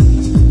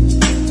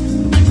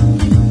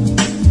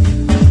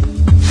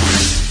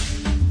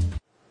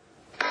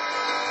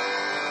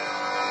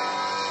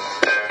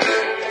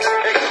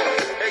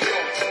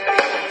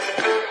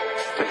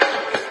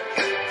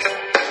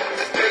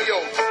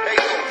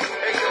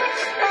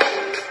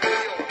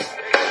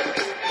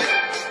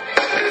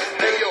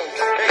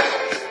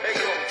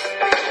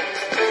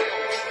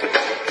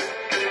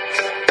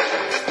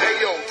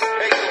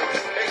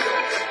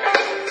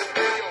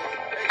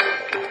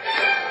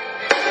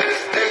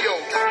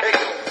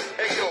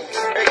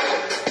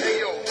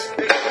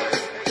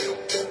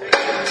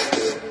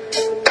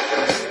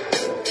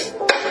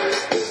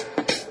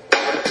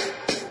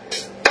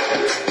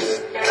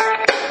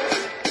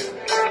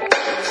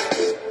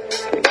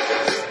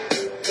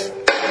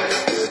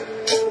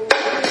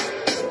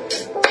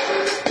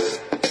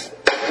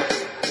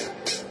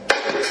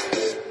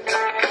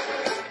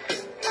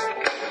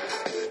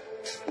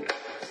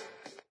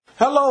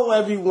 Hello,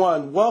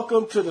 everyone.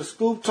 Welcome to the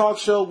Scoop Talk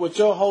Show with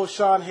your host,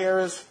 Sean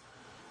Harris.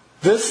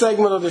 This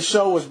segment of the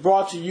show is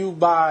brought to you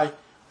by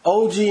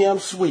OGM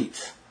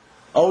Sweets.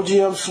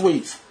 OGM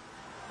Sweets.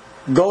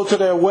 Go to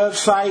their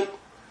website,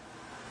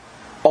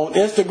 on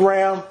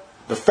Instagram,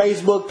 the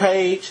Facebook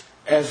page,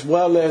 as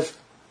well as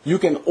you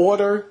can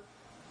order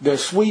their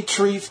sweet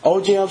treats,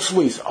 OGM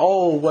Sweets.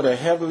 Oh, what a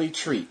heavenly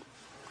treat.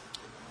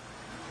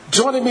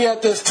 Joining me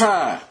at this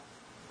time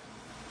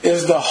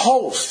is the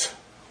host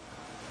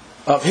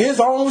of his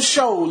own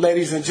show,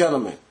 ladies and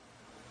gentlemen,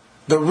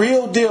 The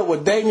Real Deal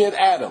with Damian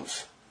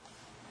Adams,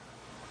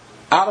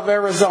 out of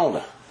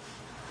Arizona.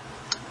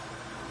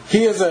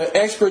 He is an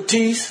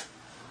expertise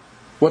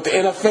with the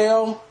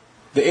NFL,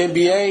 the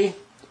NBA,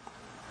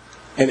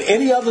 and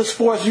any other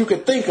sports you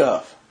could think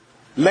of.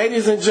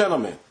 Ladies and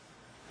gentlemen,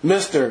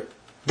 Mr.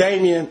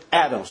 Damian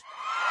Adams.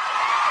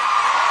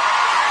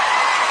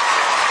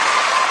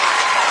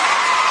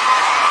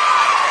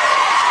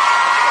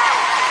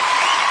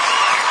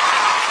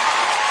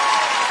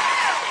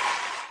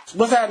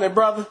 What's happening,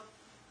 brother?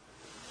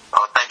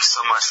 Oh, thank you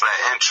so much for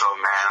that intro,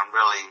 man. I'm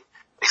really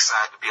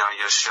excited to be on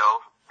your show.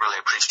 Really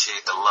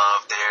appreciate the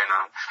love there, and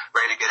I'm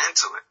ready to get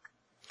into it.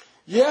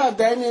 Yeah,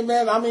 Damian,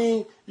 man. I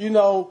mean,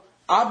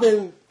 I've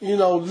been,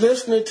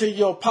 listening to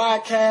your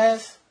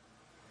podcast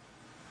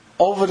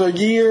over the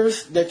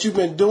years that you've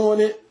been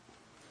doing it.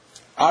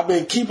 I've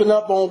been keeping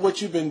up on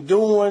what you've been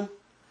doing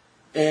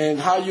and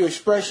how you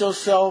express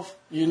yourself,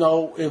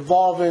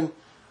 involving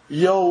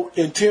your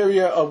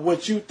interior of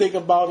what you think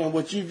about and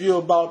what you view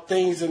about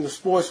things in the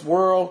sports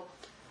world.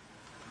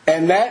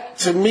 And that,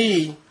 to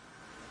me,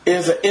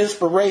 is an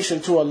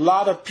inspiration to a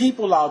lot of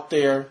people out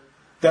there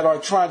that are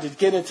trying to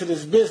get into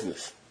this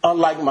business,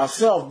 unlike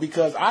myself,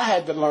 because I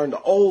had to learn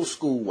the old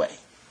school way.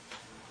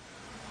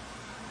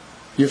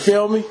 You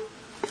feel me?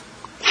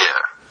 Yeah.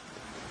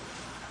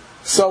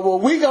 So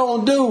what we're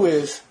going to do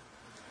is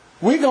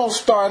we're going to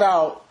start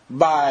out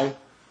by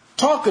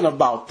talking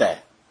about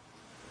that.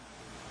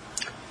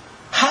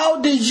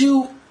 How did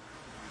you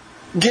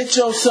get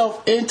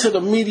yourself into the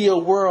media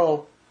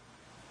world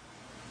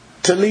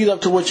to lead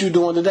up to what you're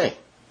doing today?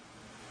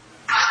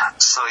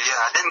 So, yeah,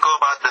 I didn't go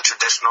about the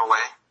traditional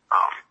way.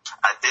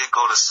 I did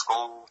go to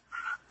school,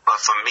 but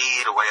for me,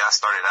 the way I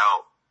started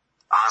out,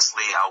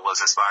 honestly, I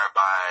was inspired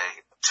by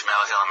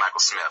Jamel Hill and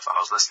Michael Smith. I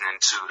was listening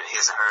to the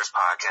His and Hers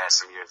podcast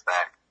some years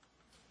back,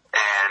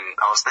 and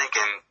I was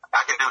thinking,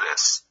 I can do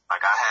this.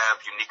 Like, I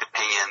have unique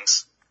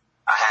opinions.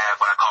 I have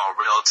what I call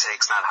real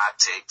takes, not hot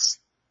takes.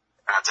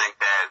 And I think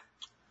that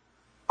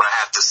what I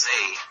have to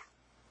say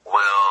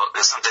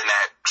is something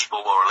that people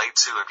will relate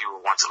to and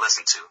people want to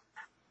listen to.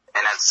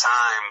 And at the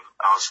time,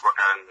 I was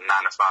working 9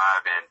 to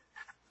 5, and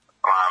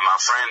my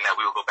friend that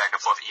we would go back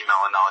and forth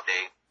emailing all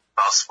day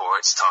about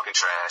sports, talking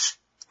trash.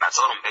 And I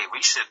told him, hey,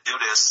 we should do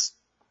this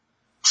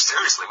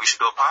seriously. We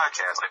should do a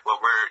podcast. Like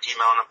what we're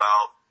emailing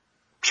about,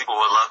 people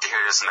would love to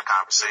hear this in the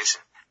conversation.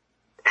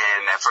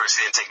 And at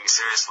first, he didn't take me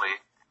seriously.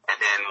 And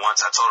then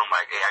once I told him,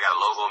 like, hey, I got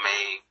a logo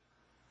made.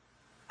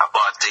 I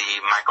bought the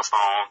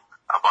microphone.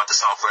 I bought the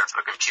software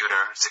for the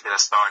computer to get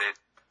us started.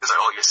 He was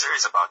like, oh, you're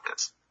serious about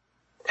this?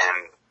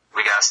 And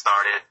we got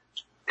started.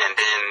 And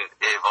then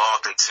it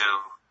evolved into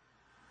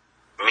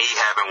me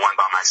having one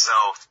by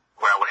myself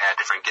where I would have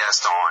different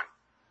guests on.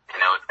 And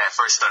at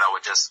first started out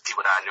with just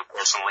people that I knew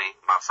personally,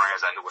 my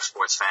friends I knew were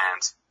sports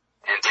fans.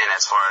 And then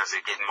as far as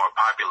it getting more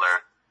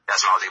popular,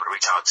 that's when I was able to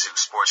reach out to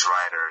sports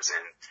writers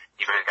and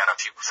even got a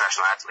few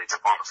professional athletes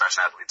and former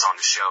professional athletes on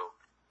the show.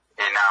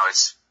 And now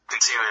it's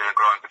continuing to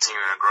grow and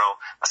continuing to grow.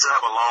 I still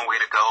have a long way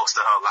to go,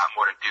 still have a lot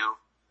more to do.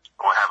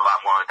 I have a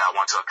lot more that I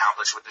want to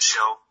accomplish with the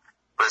show.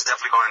 But it's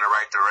definitely going in the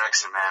right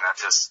direction, man. I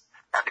just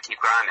have to keep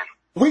grinding.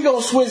 We're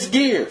going to switch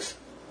gears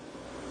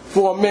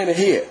for a minute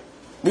here.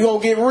 We're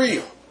going to get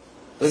real.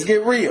 Let's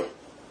get real.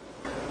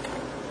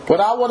 What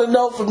I want to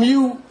know from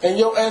you and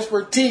your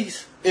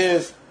expertise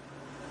is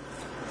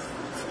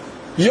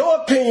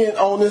your opinion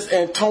on this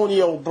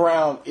Antonio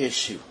Brown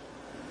issue.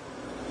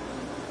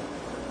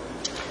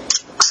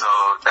 So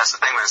that's the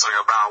thing with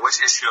Antonio Brown.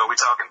 Which issue are we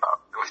talking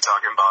about? Are we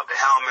talking about the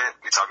helmet?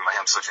 Are we talking about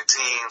him switching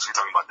teams? Are we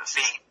talking about the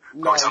feet?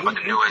 No, are we talking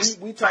about the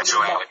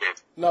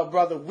newest? No,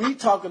 brother, we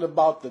talking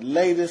about the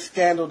latest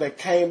scandal that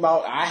came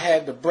out. I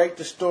had to break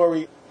the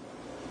story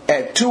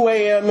at 2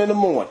 a.m. in the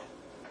morning.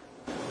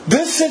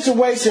 This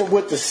situation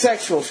with the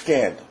sexual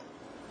scandal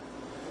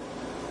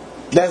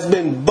that's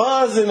been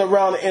buzzing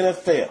around the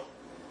NFL.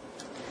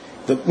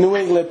 The New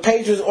England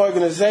Patriots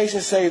organization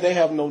say they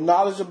have no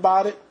knowledge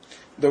about it.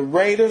 The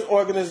Raiders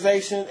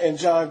organization and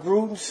John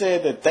Gruden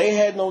said that they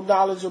had no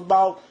knowledge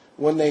about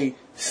when they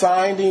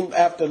signed him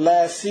after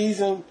last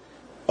season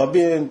of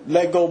being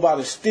let go by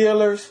the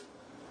Steelers.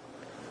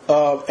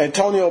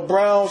 Antonio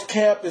Brown's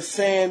camp is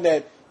saying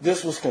that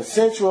this was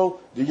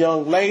consensual. The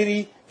young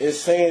lady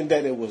is saying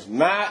that it was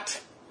not.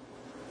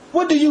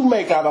 What do you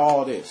make out of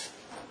all this?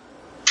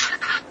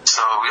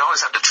 So we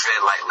always have to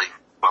tread lightly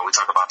when we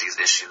talk about these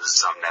issues. It's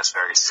something that's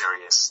very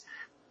serious,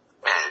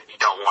 and you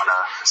don't want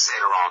to say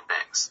the wrong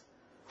things.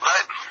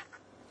 But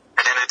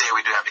at the end of the day,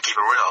 we do have to keep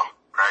it real,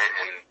 right?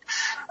 And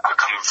I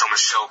come from a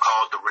show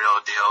called The Real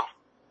Deal,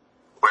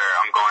 where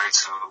I'm going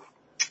to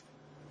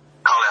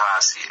call it how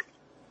I see it,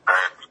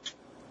 right?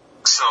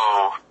 So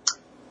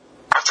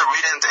after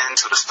reading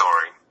into the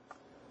story,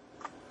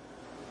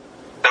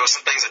 there were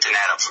some things that didn't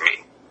add up for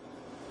me.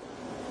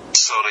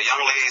 So the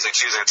young ladies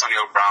accused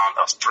Antonio Brown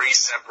of 3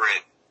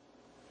 separate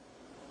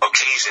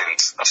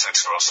occasions of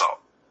sexual assault,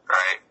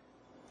 right?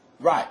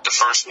 Right. The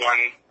first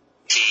one,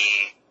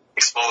 he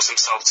exposed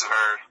himself to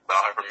her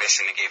without her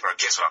permission and gave her a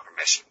kiss without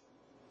permission.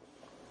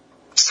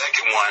 The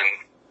second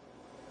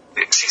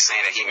one, she's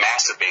saying that he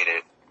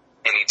masturbated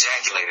and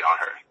ejaculated on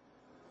her.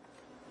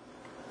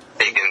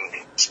 They can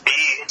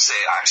say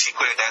she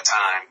quit at that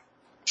time.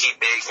 He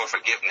begged for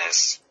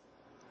forgiveness.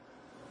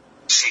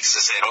 She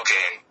said,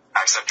 okay,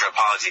 I accept your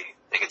apology.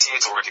 They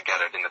continued to work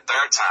together. Then the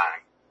third time,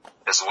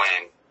 is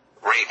when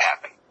rape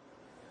happened.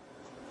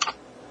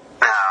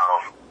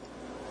 Now,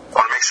 I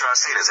want to make sure I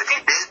say this. If he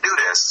did do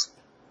this,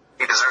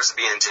 he deserves to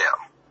be in jail.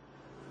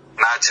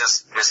 Not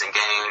just missing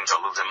games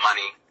or losing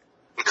money.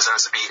 He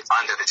deserves to be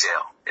under the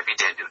jail if he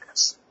did do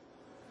this.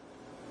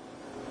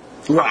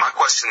 Right. My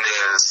question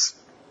is,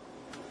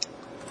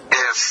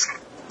 if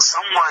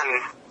someone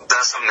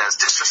does something that's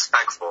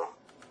disrespectful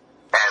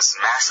as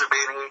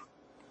masturbating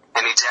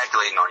and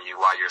ejaculating on you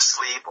while you're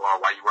asleep or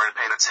while you weren't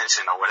paying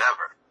attention or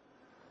whatever,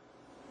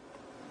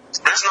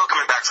 there's no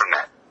coming back from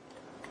that.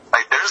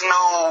 Like, there's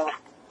no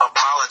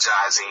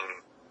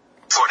apologizing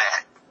for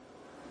that.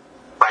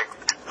 Like,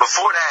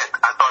 before that,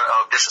 I thought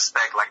of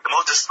disrespect. Like, the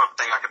most disrespectful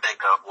thing I could think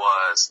of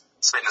was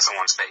spitting in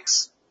someone's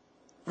face.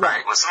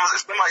 Right? When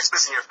somebody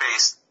spits in your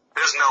face,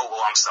 there's no,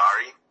 oh, I'm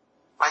sorry.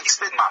 Like, you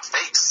spit in my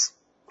face.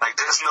 Like,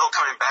 there's no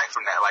coming back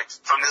from that. Like,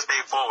 from this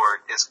day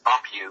forward, it's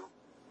bump you.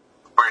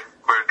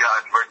 We're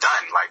done. We're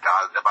done. Like,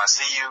 if I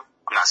see you,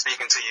 I'm not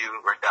speaking to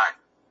you. We're done.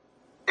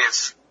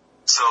 If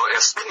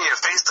spitting in your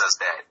face does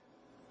that,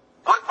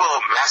 what will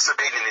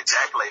masturbating and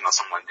ejaculating on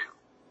someone do?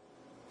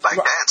 Like,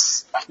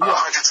 that's 100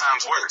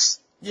 times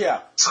worse.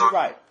 Yeah, so you're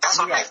right. That's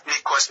what makes me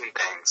question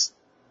things.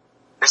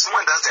 If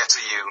someone does that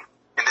to you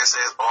and then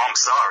says, oh, I'm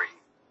sorry,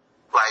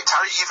 like, how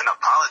do you even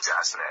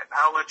apologize for that?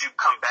 How would you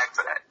come back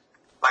for that?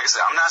 Like I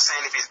said, I'm not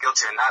saying if he's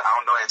guilty or not. I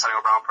don't know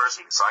Antonio Brown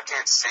personally, so I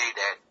can't say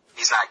that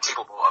he's not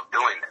capable of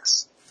doing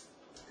this.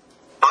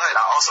 But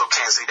I also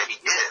can't say that he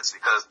is,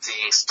 because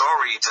the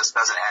story just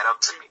doesn't add up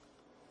to me.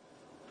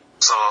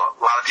 So a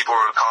lot of people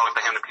were calling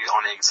for him to be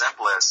on the exempt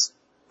list.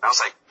 And I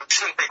was like, you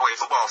shouldn't take away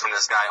football from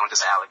this guy on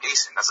this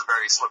allegation. That's a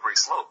very slippery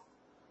slope.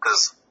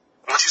 Because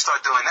once you start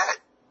doing that,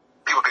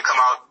 people can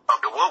come out of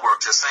the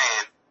woodwork just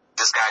saying,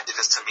 this guy did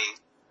this to me,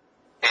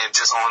 and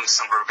just on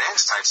some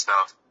revenge type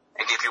stuff,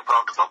 and get people put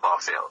off the football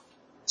field.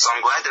 So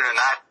I'm glad that they're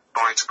not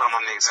going to put him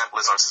on the exempt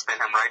list or suspend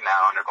him right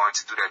now, and they're going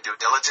to do their due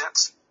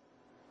diligence.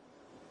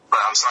 But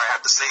I'm sorry I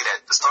have to say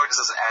that the story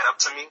just doesn't add up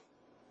to me,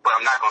 but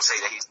I'm not going to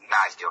say that he's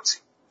not guilty,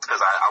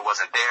 because I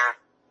wasn't there,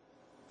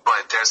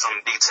 but there's some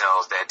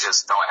details that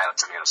just don't add up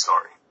to me in the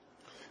story.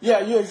 Yeah,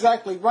 you're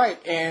exactly right.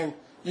 And,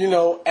 you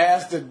know,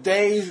 as the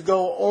days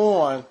go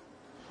on,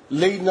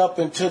 leading up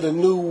into the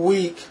new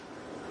week,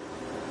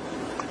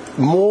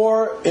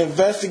 more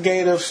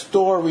investigative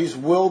stories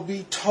will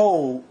be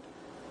told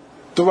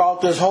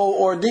throughout this whole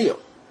ordeal.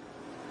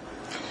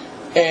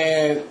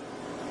 And,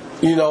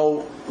 you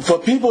know, for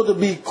people to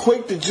be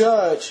quick to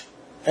judge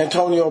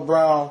Antonio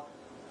Brown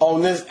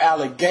on this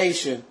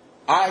allegation,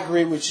 I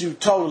agree with you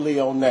totally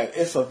on that.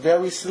 It's a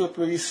very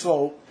slippery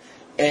slope,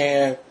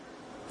 and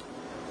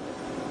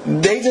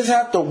they just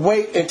have to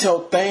wait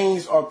until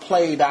things are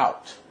played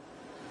out.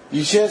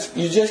 You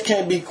just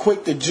can't be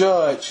quick to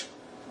judge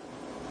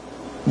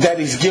that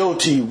he's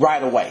guilty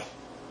right away.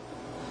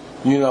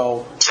 You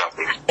know,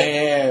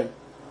 and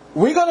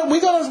we're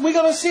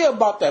gonna see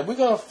about that. We're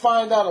gonna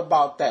find out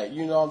about that.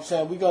 You know what I'm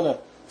saying? We're gonna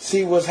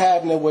see what's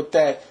happening with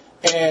that.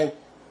 And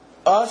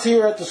us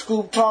here at the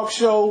Scoop Talk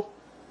Show,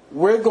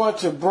 we're going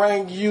to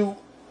bring you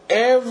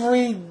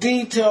every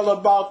detail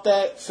about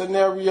that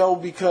scenario,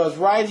 because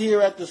right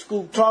here at the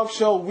Scoop Talk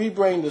Show, we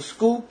bring the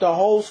scoop, the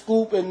whole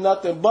scoop, and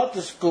nothing but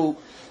the scoop.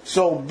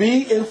 So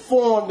be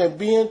informed and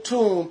be in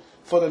tune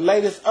for the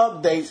latest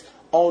updates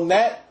on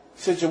that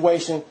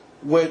situation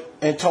with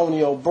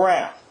Antonio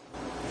Brown.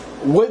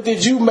 What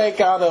did you make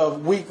out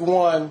of week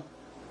one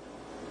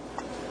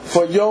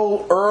for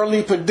your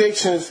early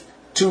predictions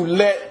to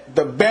let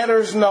the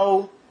bettors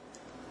know,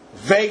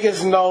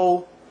 Vegas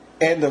know,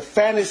 and the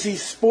fantasy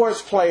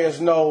sports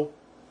players know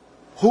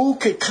who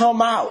could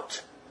come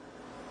out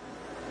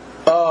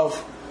of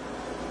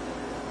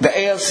the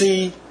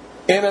AFC,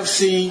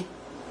 NFC,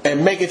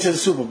 and make it to the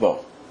Super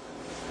Bowl?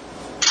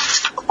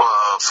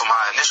 Well, for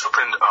my initial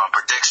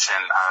prediction,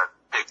 I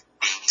picked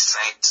the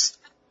Saints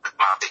to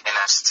come out of the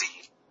NFC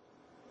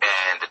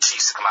and the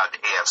Chiefs to come out of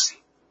the AFC.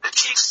 The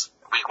Chiefs,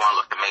 week one,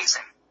 looked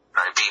amazing,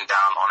 right? Being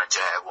down on the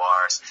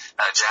Jaguars.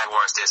 Now, the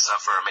Jaguars did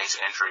suffer a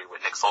major injury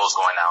with Nick Foles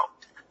going out,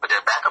 but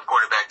their backup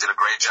quarterback did a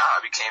great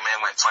job. He came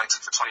in, went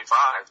 22 for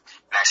 25,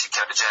 and actually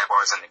kept the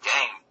Jaguars in the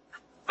game.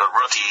 The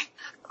rookie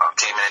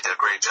came in and did a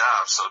great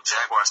job, so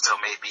Jaguars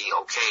still may be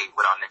okay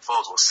without Nick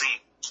Foles. We'll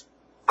see.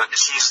 But the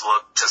Chiefs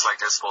look just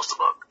like they're supposed to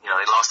look. You know,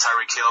 they lost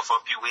Tyreek Hill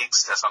for a few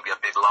weeks. That's going to be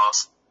a big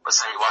loss. But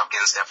Sammy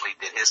Watkins definitely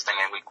did his thing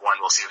in week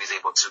one. We'll see if he's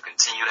able to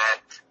continue that.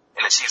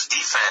 And the Chiefs'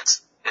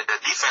 defense, the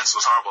defense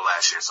was horrible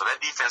last year, so that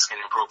defense can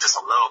improve just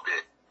a little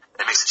bit.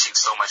 It makes the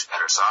Chiefs so much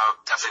better. So I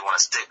definitely want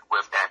to stick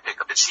with that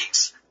pick of the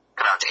Chiefs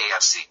coming out to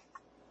AFC.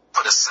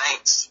 For the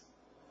Saints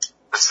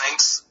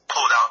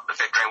pulled out the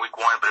victory in week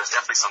one, but there's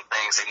definitely some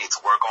things they need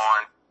to work on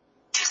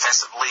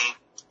defensively,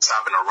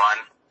 stopping the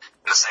run.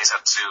 And the Saints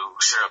have to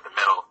share up the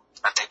middle.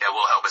 I think that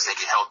will help as they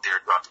get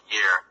healthier throughout the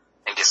year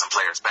and get some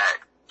players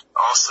back.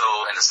 Also,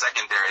 in the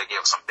secondary, they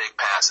gave some big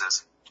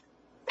passes.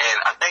 And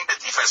I think the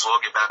defense will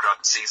get better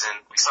throughout the season.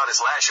 We saw this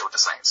last year with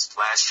the Saints.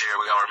 Last year,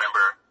 we all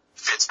remember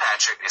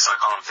Fitzpatrick. They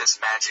started calling him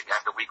Fitzmagic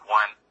after week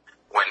one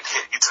when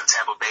he took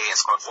Tampa Bay and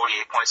scored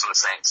 48 points on the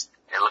Saints.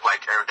 It looked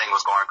like everything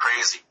was going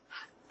crazy.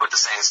 But the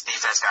Saints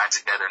defense got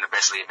together and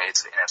eventually made it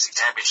to the NFC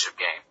Championship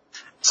game.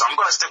 So I'm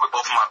going to stick with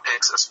both of my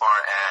picks as far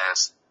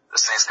as the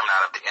Saints coming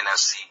out of the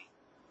NFC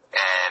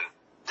and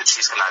the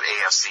Chiefs coming out of the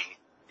AFC.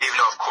 Even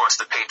though, of course,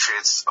 the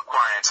Patriots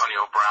acquiring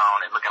Antonio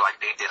Brown and looking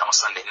like they did on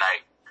Sunday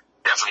night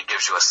definitely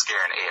gives you a scare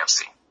in the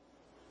AFC.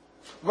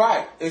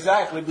 Right,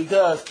 exactly,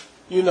 because,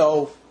 you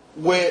know,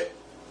 with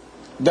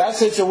that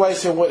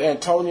situation with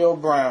Antonio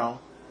Brown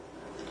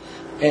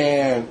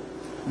and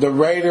the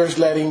Raiders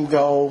let him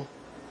go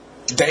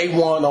day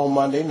one on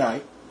Monday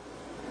night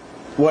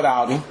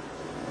without him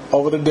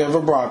over the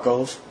Denver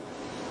Broncos.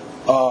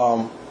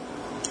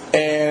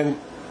 And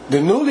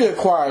the newly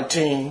acquired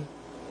team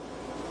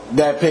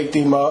that picked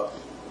him up,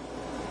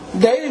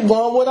 they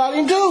won without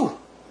him too.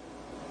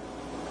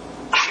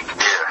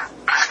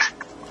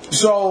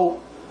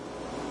 So,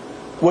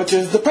 which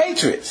is the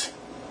Patriots.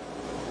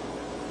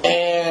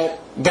 And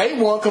they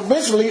won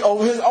convincingly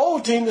over his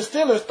old team, the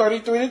Steelers,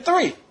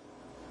 33-3.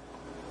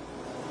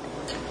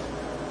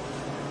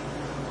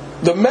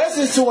 The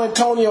message to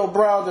Antonio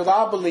Brown that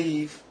I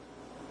believe,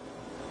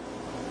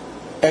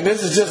 and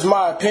this is just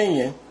my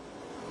opinion,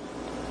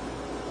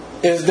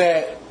 is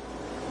that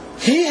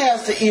he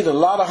has to eat a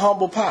lot of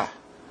humble pie.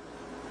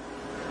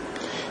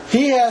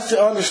 He has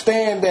to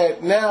understand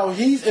that now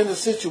he's in a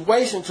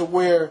situation to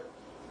where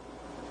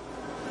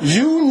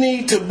you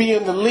need to be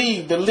in the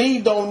league. The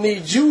league don't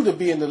need you to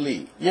be in the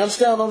league. You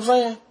understand what I'm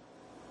saying?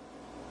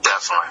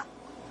 Definitely.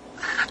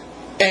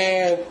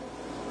 And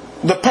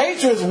the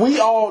Patriots, we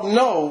all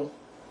know,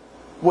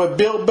 with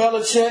Bill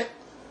Belichick,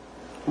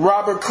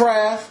 Robert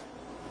Kraft,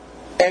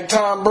 and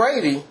Tom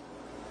Brady,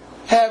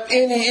 have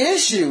any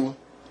issue,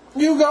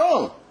 you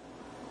gone.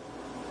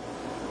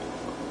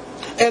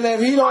 And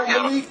if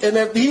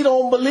he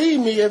don't believe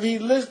me, if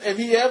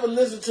he ever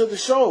listened to the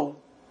show,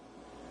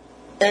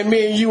 and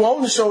me and you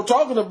on the show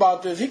talking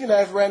about this, he can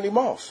ask Randy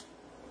Moss.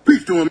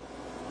 Speak to him.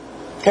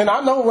 And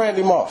I know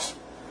Randy Moss.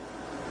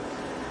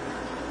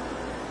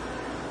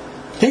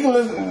 He can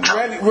listen.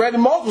 Randy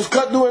Moss was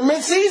cut during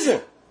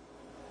mid-season.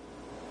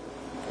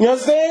 You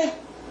understand?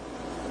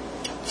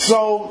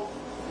 So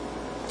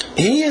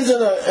he is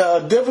in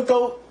a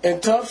difficult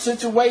and tough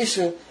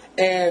situation,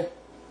 and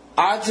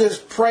I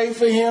just pray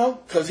for him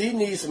because he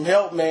needs some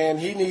help, man.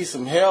 He needs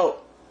some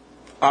help.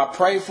 I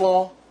pray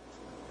for him.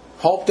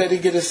 Hope that he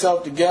get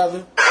himself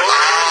together.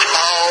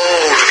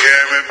 Oh,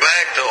 carry me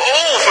back to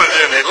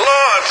Virginia,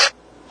 Lord.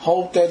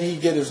 Hope that he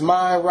get his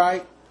mind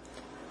right,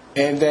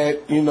 and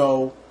that, you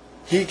know,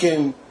 he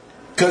can,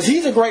 because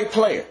he's a great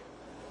player.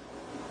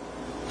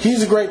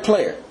 He's a great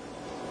player.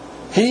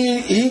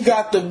 He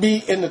got to be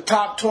in the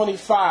top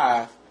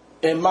 25,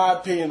 in my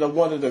opinion, of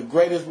one of the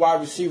greatest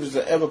wide receivers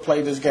that ever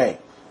played this game.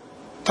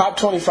 Top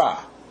 25,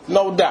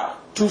 no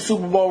doubt. 2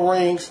 Super Bowl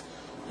rings,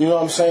 you know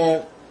what I'm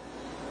saying?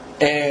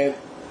 And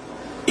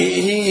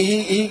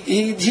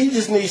he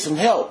just needs some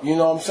help, you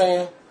know what I'm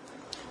saying?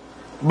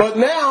 But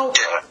now,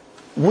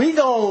 we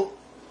gonna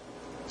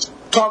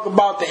talk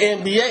about the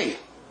NBA,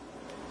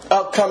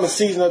 upcoming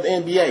season of the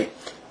NBA.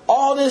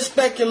 All this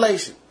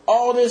speculation,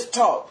 all this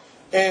talk.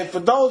 And for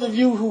those of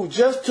you who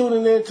just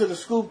tuning in to the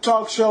Scoop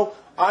Talk Show,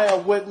 I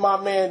am with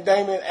my man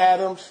Damian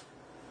Adams.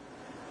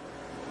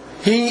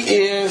 He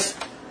is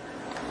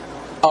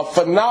a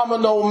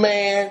phenomenal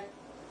man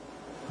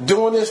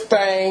doing his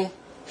thing.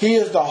 He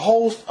is the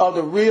host of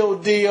The Real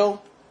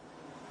Deal.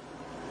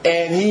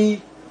 And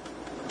he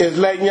is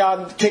letting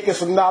y'all, kicking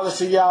some knowledge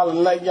to y'all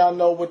and letting y'all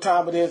know what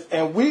time it is.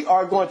 And we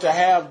are going to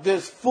have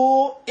this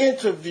full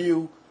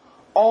interview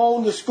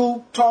on the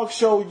Scoop Talk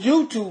Show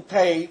YouTube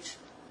page.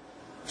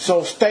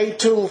 So stay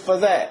tuned for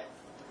that.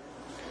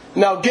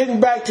 Now, getting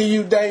back to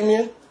you,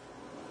 Damian.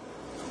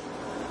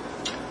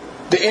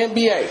 The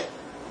NBA.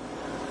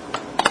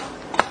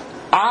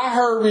 I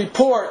heard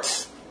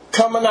reports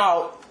coming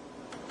out,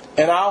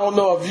 and I don't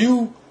know if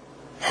you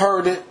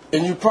heard it,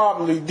 and you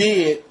probably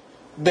did,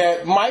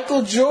 that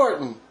Michael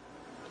Jordan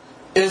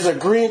is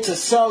agreeing to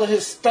sell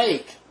his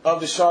stake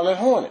of the Charlotte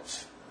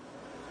Hornets.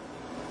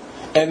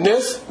 And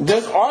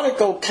this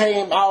article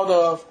came out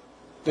of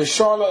the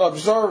Charlotte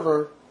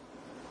Observer,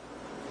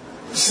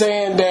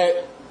 saying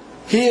that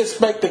he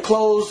expects to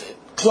close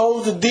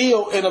the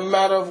deal in a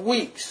matter of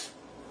weeks.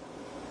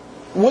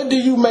 What do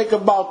you make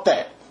about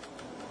that?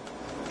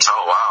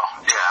 Oh,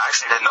 wow. Yeah, I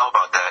actually didn't know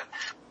about that.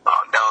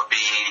 That would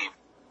be...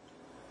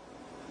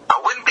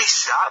 I wouldn't be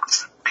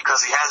shocked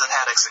because he hasn't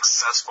had a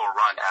successful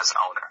run as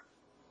an owner.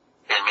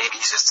 And maybe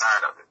he's just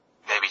tired of it.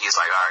 Maybe he's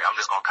like, all right, I'm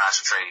just going to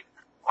concentrate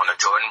on the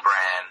Jordan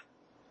brand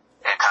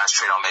and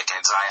concentrate on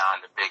making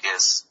Zion the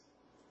biggest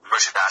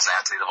merchandising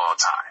athlete of all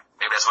time.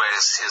 Maybe that's where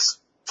his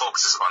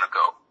focus is going to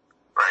go,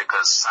 right?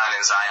 Because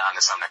signing Zion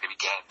is something that could be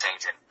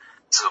game-changing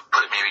to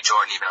put maybe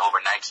Jordan even over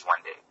Nike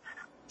one day.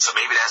 So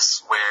maybe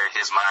that's where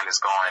his mind is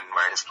going,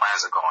 where his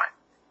plans are going.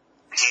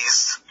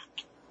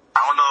 I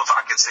don't know if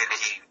I could say that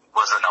he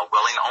wasn't a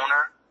willing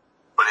owner,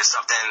 but it's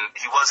something,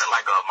 he wasn't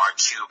like a Mark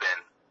Cuban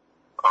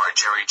or a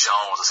Jerry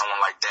Jones or someone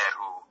like that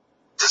who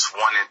just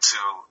wanted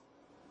to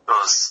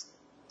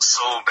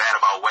so bad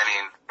about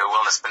winning, they're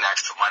willing to spend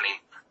extra money.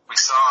 We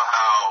saw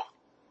how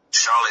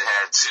Charlotte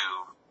had to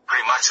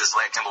pretty much just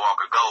let Kemba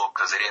Walker go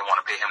because they didn't want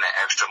to pay him that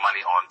extra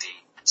money on the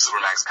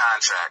Supermax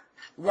contract.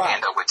 Right.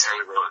 End up with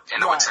Terry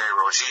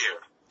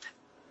Rozier.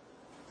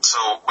 So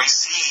we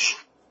see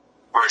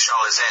where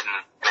Charlotte's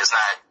heading, and it's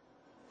not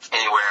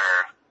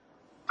anywhere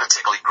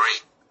particularly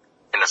great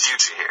in the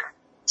future here.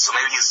 So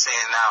maybe he's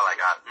saying now, like,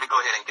 let me go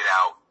ahead and get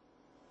out,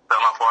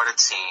 become a part of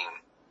the team,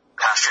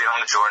 concentrate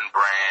on the Jordan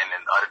brand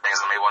and other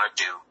things I may want to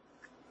do.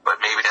 But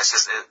maybe that's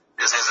just it.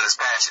 This isn't his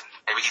passion.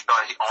 Maybe he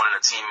thought owning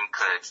a team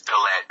could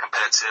fill that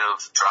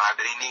competitive drive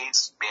that he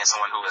needs, being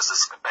someone who is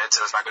as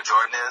competitive as Michael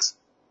Jordan is.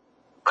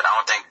 But I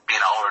don't think being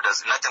an owner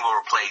nothing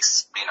will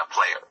replace being a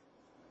player.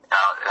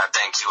 I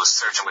think he was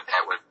searching with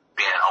that with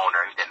being an owner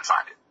and he didn't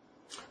find it.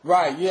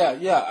 Right,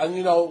 yeah. And,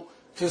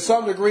 to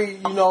some degree,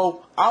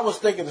 I was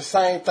thinking the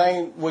same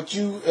thing, what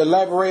you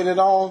elaborated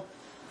on.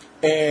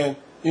 And,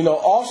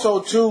 also,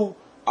 too,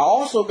 I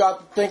also got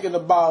to thinking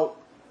about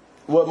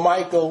what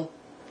Michael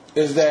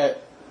is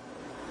that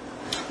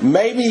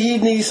maybe he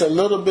needs a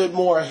little bit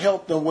more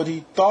help than what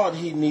he thought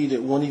he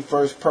needed when he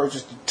first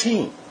purchased the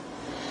team.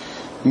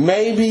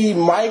 Maybe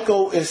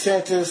Michael is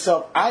saying to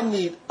himself, I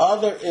need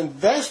other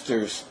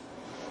investors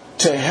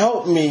to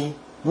help me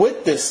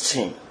with this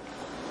team.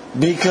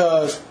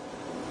 Because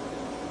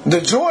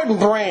the Jordan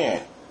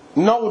brand,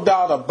 no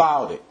doubt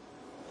about it,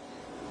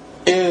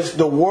 is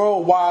the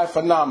worldwide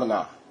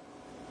phenomenon.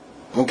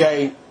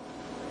 Okay?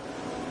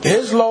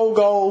 His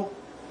logo,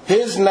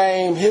 his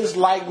name, his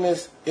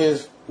likeness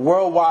is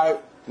worldwide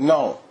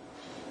known.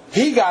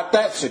 He got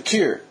that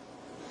secured.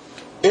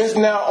 It's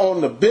now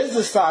on the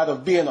business side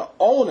of being an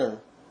owner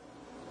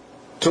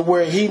to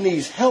where he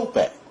needs help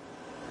at.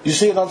 You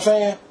see what I'm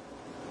saying?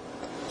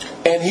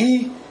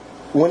 And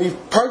when he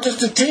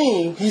purchased the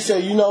team, he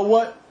said, you know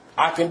what?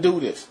 I can do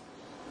this.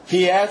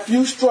 He had a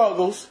few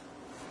struggles.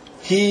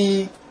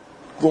 He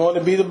going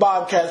to be the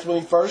Bobcats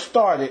when he first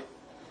started.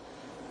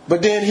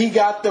 But then he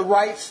got the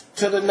rights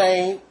to the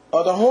name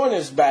of the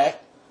Hornets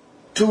back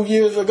 2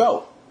 years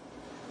ago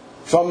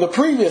from the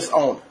previous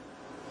owner.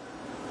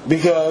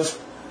 Because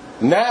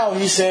now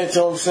he said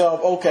to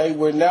himself, okay,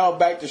 we're now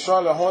back to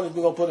Charlotte Hornets.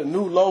 We're going to put a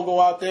new logo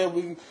out there.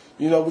 We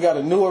got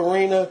a new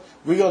arena.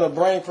 We're going to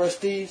bring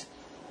prestige.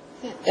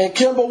 And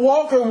Kemba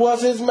Walker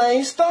was his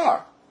main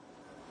star.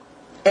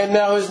 And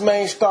now his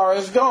main star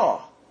is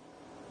gone.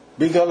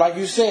 Because like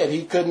you said,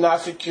 he could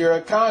not secure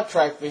a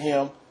contract for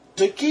him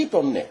to keep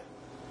him there.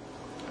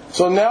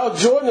 So now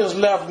Jordan is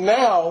left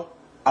now.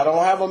 I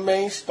don't have a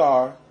main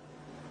star.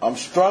 I'm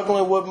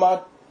struggling with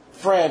my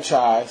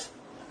franchise.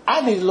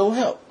 I need a little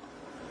help.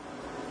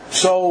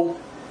 So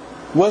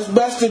what's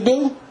best to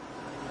do?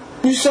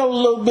 You sell a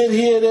little bit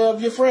here and there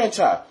of your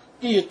franchise.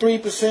 Give you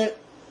 3%,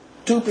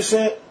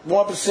 2%,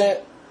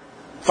 1%,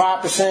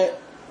 5%.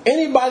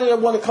 Anybody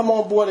that want to come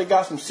on board that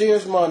got some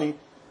serious money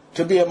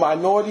to be a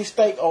minority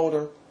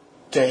stakeholder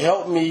to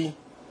help me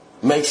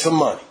make some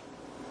money.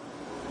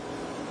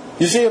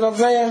 You see what I'm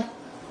saying? Yeah,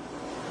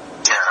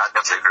 I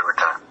definitely agree with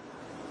that.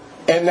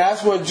 And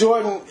that's what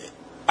Jordan,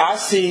 I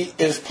see,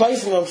 is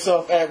placing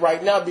himself at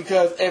right now,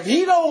 because if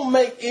he don't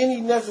make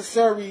any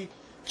necessary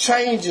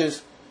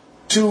changes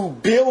to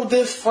build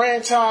this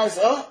franchise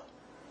up,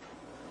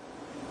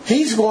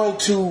 he's going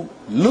to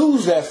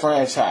lose that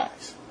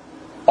franchise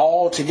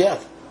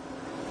altogether.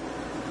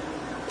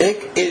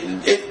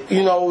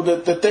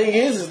 The thing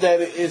is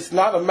that it's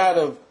not a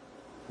matter of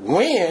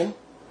when,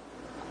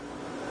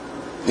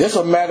 it's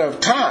a matter of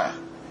time.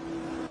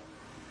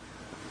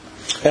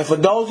 And for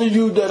those of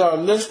you that are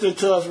listening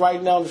to us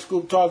right now on the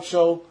Scoop Talk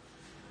Show,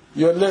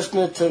 you're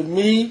listening to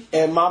me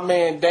and my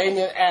man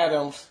Damian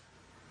Adams,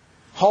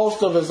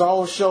 host of his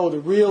own show, The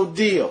Real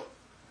Deal.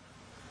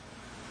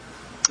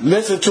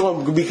 Listen to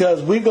him,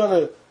 because we're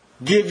going to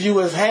give you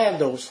his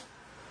handles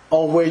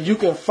on where you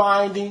can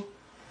find him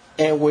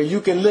and where you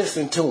can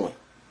listen to him.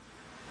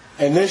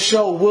 And this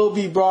show will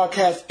be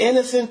broadcast in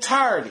its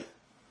entirety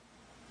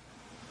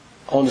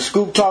on the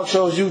Scoop Talk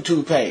Show's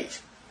YouTube page.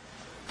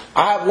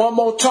 I have one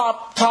more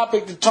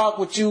topic to talk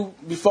with you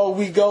before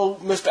we go,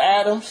 Mr.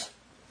 Adams.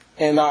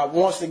 And I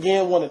once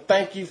again want to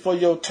thank you for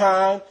your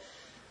time,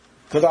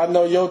 because I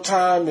know your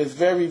time is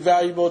very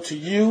valuable to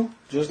you,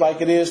 just like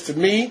it is to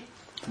me.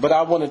 But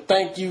I want to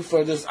thank you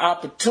for this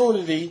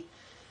opportunity,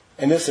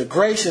 and it's a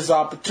gracious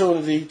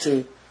opportunity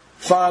to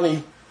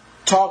finally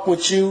talk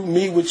with you,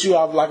 meet with you.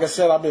 Like I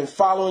said, I've been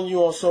following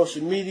you on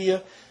social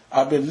media.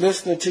 I've been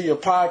listening to your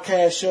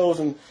podcast shows,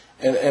 and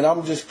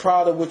I'm just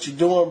proud of what you're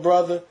doing,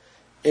 brother,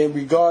 in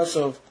regards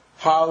of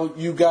how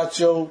you got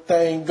your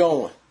thing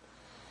going.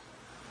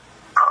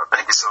 Oh,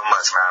 thank you so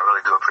much, man. I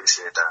really do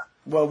appreciate that.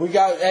 Well, we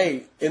got,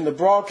 in the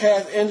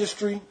broadcast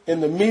industry,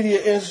 in the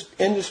media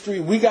industry,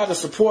 we got to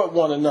support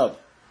one another,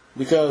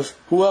 because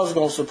who else is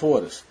going to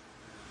support us?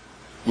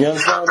 You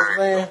understand what I'm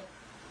saying?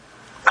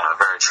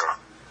 Very true.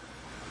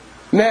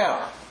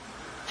 Now,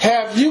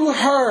 have you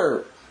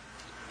heard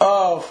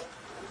of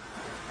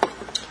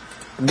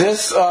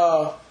this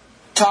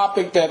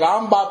topic that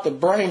I'm about to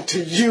bring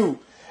to you?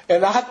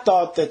 And I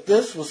thought that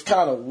this was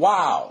kind of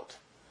wild.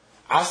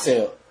 I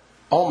said,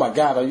 oh my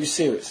God, are you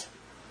serious?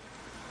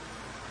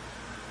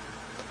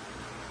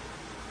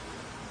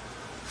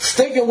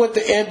 Sticking with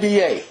the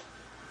NBA,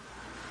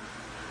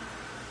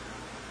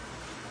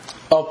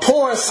 a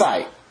porn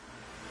site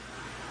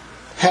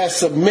has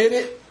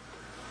submitted,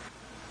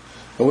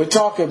 and we're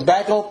talking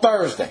back on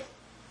Thursday,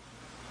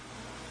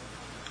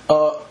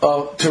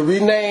 to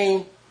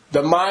rename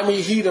the Miami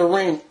Heat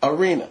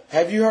Arena.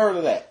 Have you heard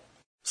of that?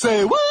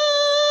 Say what?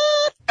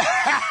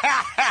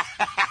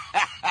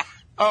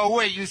 Oh,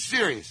 wait, you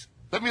serious?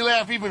 Let me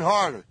laugh even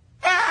harder.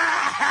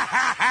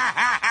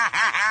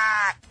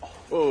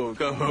 Oh,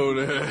 come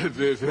on,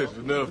 that's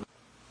enough.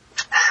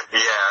 Yeah,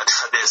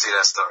 I did see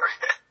that story.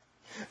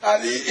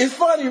 It's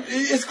funny.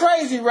 It's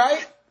crazy,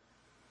 right?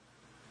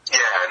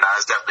 Yeah, no,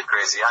 it's definitely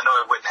crazy. I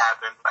know it wouldn't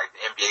happen. Like,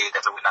 the NBA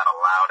definitely would not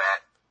allow that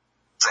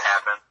to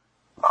happen.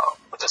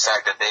 But the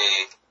fact that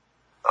they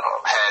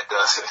had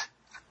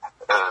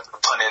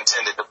pun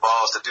intended, the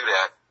balls to do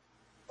that,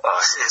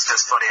 it's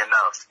just funny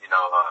enough, you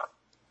know.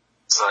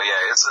 So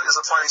yeah, it's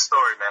a funny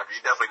story, man. But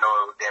you definitely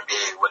know the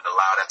NBA wouldn't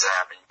allow that to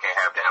happen. You can't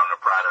have that on the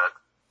product.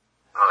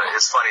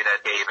 It's funny that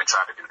they even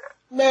tried to do that.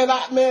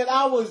 Man,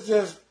 I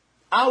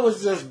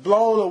was just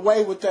blown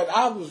away with that.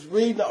 I was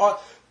reading the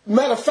article.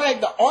 Matter of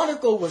fact, the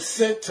article was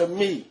sent to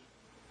me.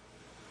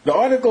 The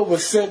article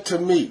was sent to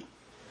me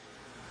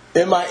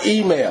in my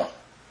email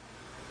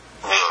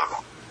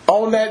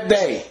on that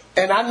day.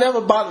 And I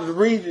never bothered to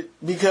read it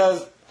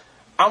because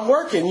I'm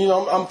working, you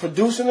know, I'm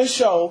producing a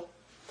show.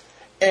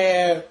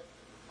 And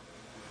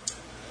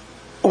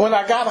when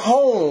I got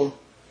home,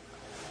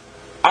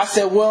 I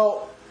said,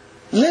 well,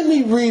 let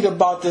me read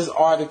about this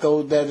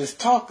article that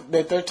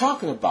they're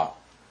talking about.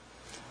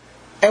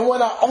 And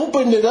when I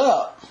opened it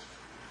up,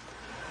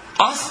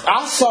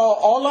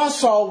 all I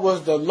saw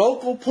was the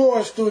local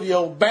porn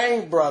studio,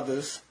 Bang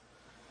Brothers,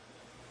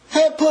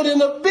 had put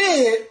in a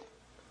bid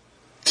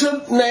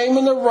to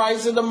naming the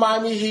rights of the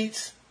Miami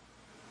Heat's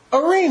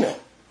arena.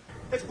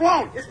 It's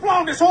blown. It's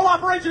blown. This whole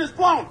operation is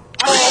blown.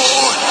 Oh,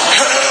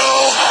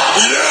 hell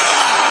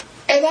yeah!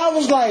 And I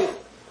was like,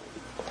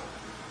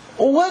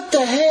 what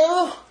the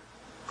hell?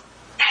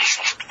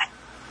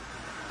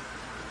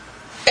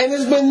 And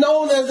it's been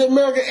known as the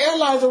American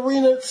Airlines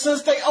Arena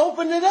since they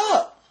opened it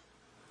up.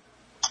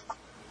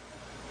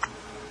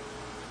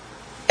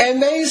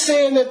 And they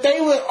saying that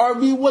they would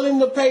be willing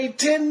to pay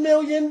 $10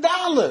 million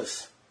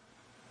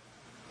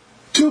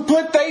to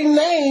put their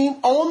name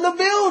on the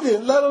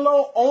building, let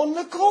alone on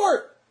the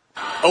court.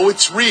 Oh,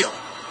 it's real.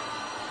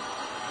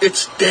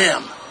 It's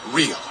damn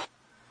real.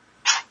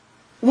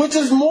 Which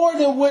is more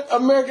than what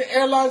American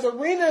Airlines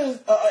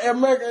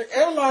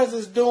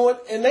is doing,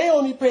 and they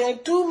only paying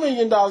 $2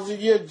 million a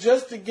year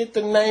just to get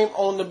the name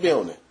on the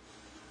building.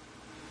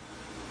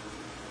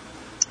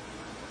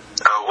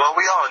 Well,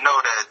 we all know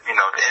that, you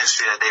know, the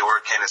industry that they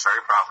work in is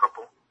very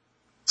profitable.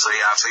 So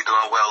they're obviously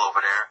doing well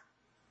over there.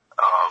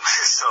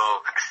 So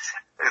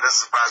it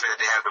doesn't surprise me that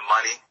they have the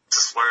money to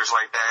splurge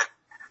like that.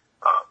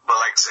 But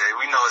like I said,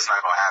 we know it's not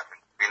going to happen.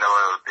 We know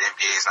the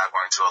NBA is not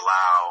going to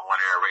allow one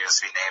of their arenas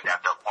to be named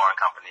after a porn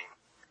company.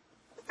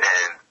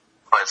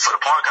 But for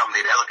the porn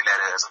company, they're looking at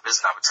it as a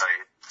business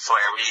opportunity. For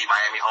every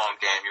Miami home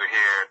game, you're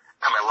here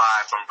coming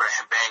live from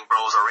Bang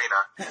Bros Arena.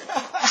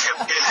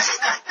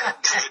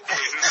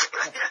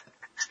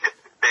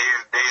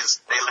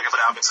 They looking for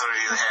the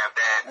opportunity to have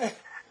that.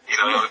 You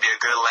know, it would be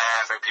a good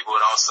laugh, and people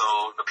would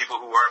also, the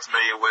people who weren't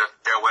familiar with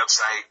their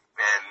website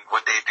and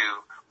what they do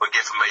would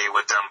get familiar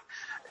with them,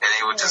 and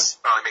they would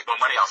just probably make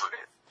more money off of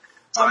it.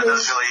 So I'm not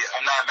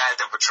mad at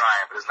them for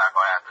trying, but it's not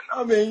going to happen. No.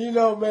 I mean, you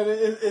know, man,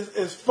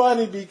 it's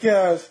funny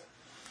because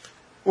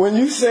when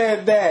you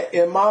said that,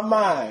 in my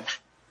mind,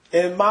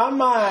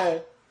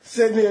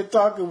 sitting here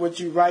talking with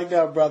you right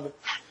now, brother,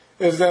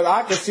 is that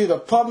I can see the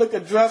public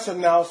address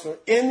announcer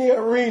in the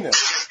arena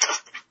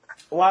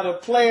while the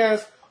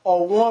players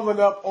are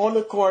warming up on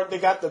the court. They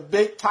got the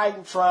big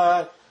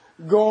Titantron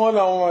going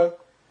on.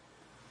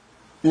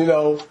 You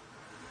know,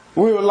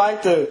 we would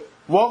like to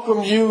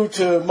welcome you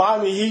to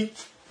Miami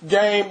Heat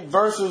game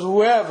versus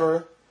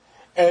whoever,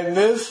 and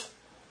this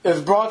is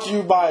brought to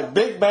you by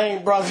Big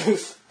Bang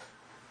Brothers,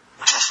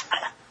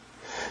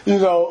 you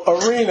know,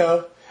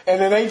 arena, and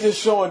then they just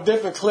showing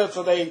different clips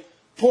of they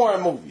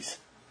porn movies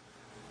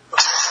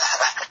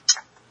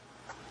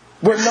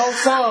with no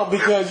sound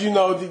because, you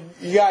know,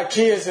 you got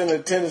kids in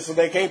attendance, so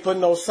they can't put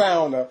no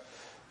sound up.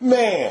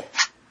 Man,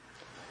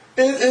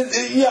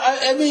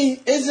 I mean,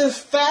 it's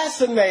just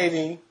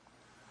fascinating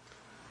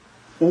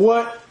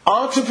what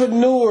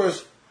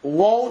entrepreneurs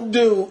won't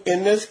do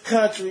in this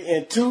country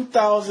in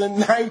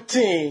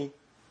 2019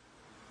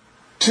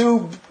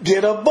 to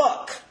get a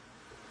buck.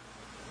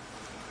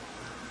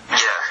 Yeah,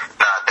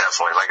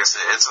 definitely. Like I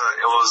said,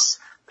 it was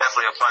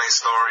definitely a funny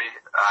story.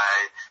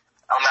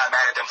 I'm not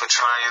mad at them for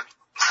trying,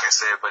 like I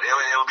said, but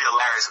it'll be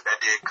hilarious if that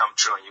did come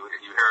true and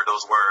you heard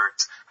those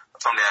words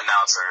from the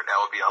announcer. That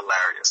would be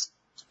hilarious.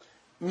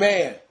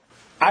 Man,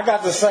 I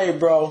got to say,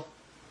 bro,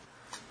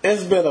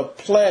 it's been a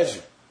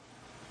pleasure,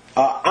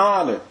 an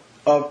honor,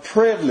 a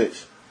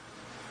privilege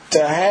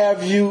to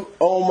have you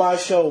on my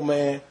show,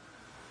 man.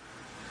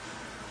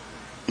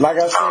 Like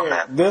I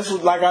said, this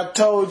was like I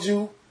told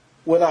you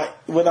when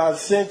I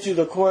sent you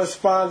the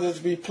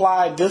correspondence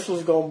reply. This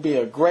was going to be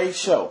a great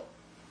show,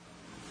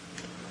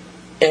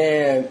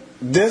 and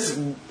this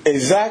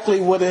exactly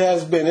what it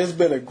has been. It's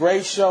been a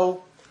great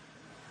show.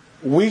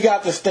 We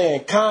got to stay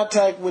in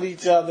contact with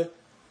each other.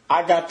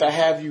 I got to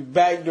have you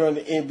back during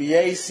the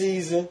NBA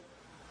season,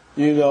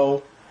 you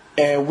know,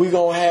 and we're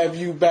gonna have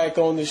you back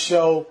on the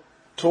show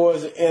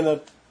towards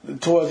the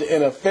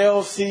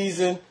NFL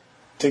season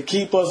to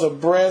keep us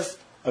abreast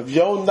of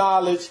your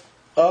knowledge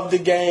of the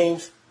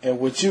games and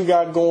what you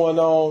got going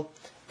on.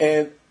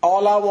 And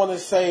all I want to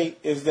say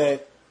is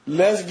that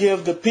let's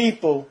give the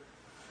people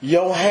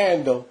your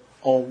handle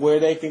on where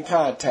they can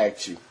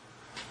contact you.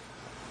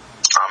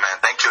 Oh, man,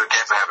 thank you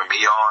again for having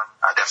me on.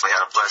 I definitely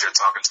had a pleasure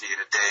talking to you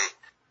today.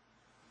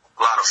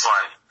 A lot of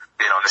fun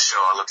being on the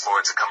show. I look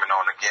forward to coming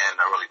on again.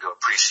 I really do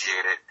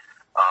appreciate it.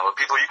 But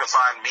people, you can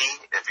find me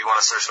if you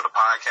want to search for the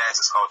podcast.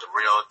 It's called The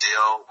Real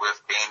Deal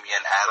with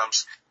Damian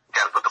Adams. You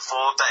got to put the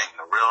full thing,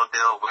 The Real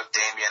Deal with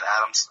Damian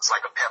Adams. It's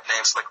like a pep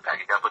name, Slick Pack.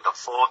 You got to put the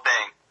full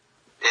thing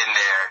in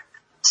there.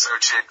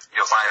 Search it.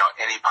 You'll find it on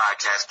any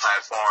podcast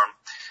platform.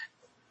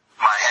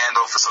 My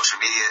handle for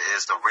social media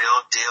is The Real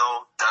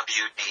Deal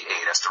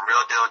WDA. That's The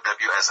Real Deal,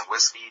 W as in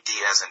whiskey, D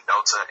as in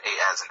Delta, A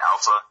as in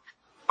Alpha.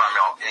 Find me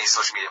on any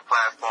social media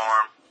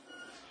platform.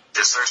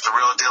 Just search The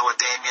Real Deal with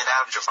Damian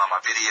Adams. You'll find my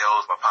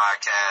videos, my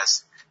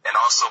podcasts, and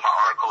also my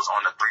articles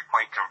on the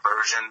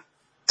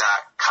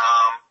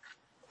 3pointconversion.com.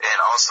 And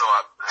also,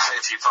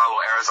 if you follow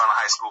Arizona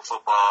high school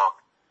football,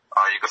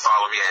 you can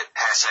follow me at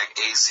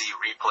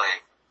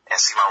 #AZReplay and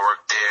see my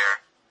work there.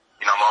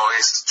 You know, I'm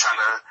always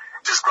trying to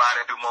just grind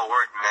and do more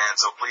work, man.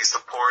 So please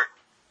support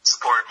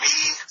me,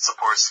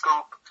 support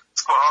Scoop,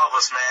 support all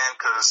of us, man,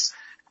 because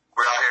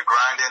we're out here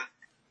grinding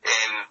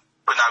and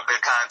putting out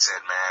good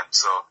content, man.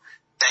 So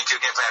thank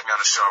you again for having me on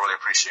the show. I really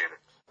appreciate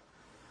it.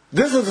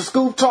 This is the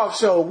Scoop Talk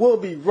Show.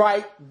 We'll be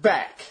right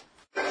back.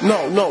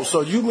 No. So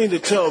you mean to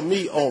tell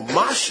me on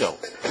my show,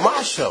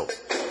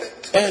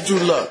 Andrew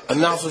Luck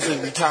announces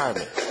his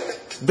retirement.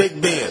 Big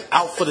Ben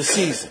out for the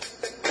season.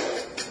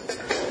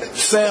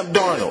 Sam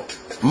Darnold,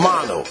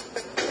 mono.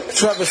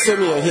 Trevor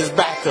Siemian, his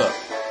backup,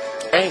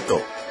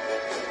 ankle.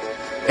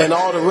 And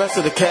all the rest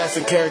of the cast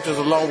and characters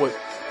along with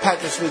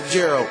Patrick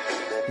Fitzgerald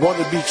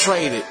want to be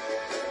traded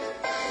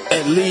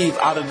and leave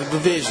out of the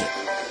division.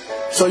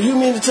 So you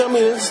mean to tell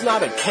me this is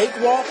not a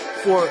cakewalk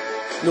for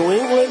New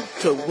England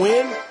to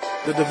win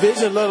the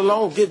division, let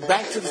alone get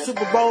back to the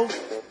Super Bowl?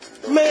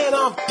 Man,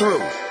 I'm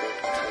through.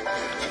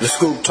 The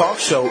Scoop Talk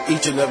Show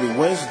each and every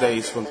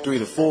Wednesdays from 3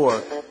 to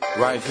 4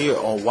 right here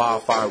on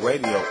Wildfire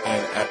Radio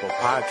and Apple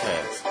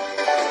Podcasts.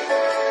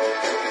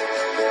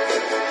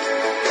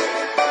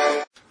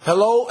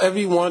 Hello,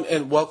 everyone,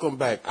 and welcome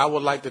back. I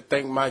would like to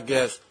thank my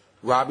guest,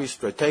 ROBBIE,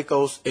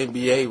 STRATAKOS,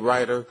 NBA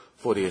writer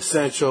for The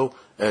Essential,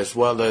 as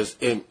well as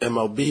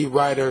MLB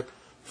writer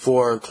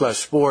for Clutch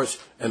Sports.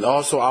 And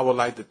also, I would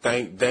like to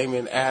thank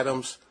Damian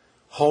Adams,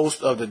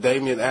 host of the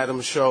Damian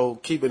Adams Show,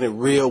 Keeping It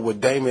Real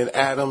with Damian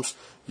Adams.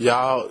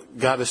 Y'all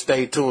got to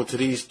stay tuned to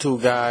these two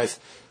guys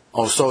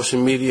on social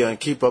media and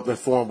keep up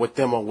informed with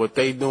them on what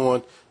they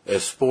doing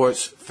as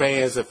sports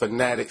fans and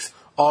fanatics.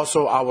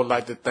 Also, I would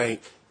like to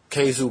thank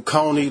Keizu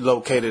Coney,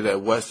 located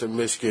at Western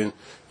Michigan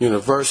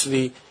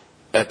University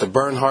at the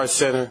Bernhardt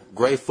Center.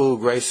 Great food,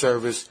 great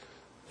service.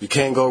 You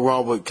can't go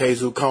wrong with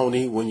Keizu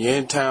Coney. When you're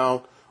in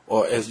town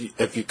or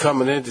if you're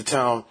coming into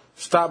town,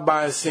 stop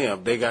by and see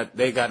them. They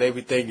got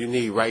everything you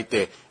need right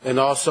there. And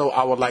also,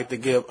 I would like to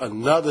give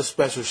another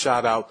special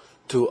shout out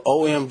to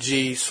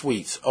OMG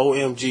Sweets.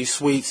 OMG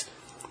Sweets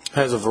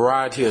has a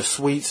variety of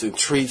sweets and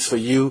treats for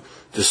you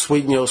to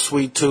sweeten your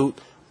sweet tooth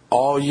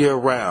all year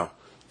round.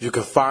 You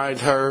can find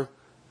her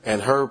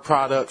and her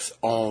products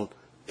on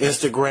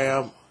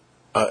Instagram,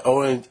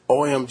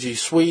 OMG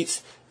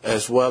Sweets,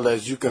 as well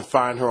as you can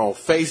find her on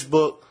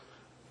Facebook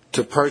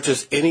to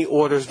purchase any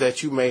orders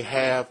that you may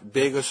have,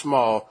 big or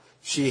small.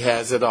 She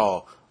has it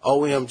all.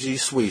 OMG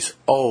Sweets.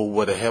 Oh,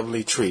 what a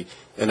heavenly treat.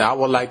 And I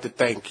would like to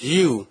thank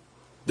you,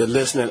 the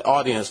listening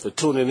audience, for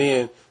tuning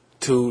in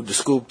to the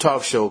Scoop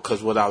Talk Show,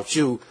 because without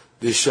you,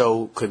 this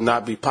show could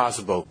not be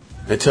possible.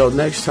 Until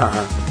next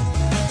time,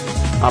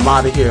 I'm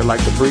out of here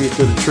like the breeze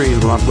through the trees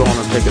when I'm going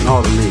and taking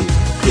all the leaves.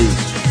 Peace.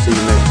 See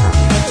you next time.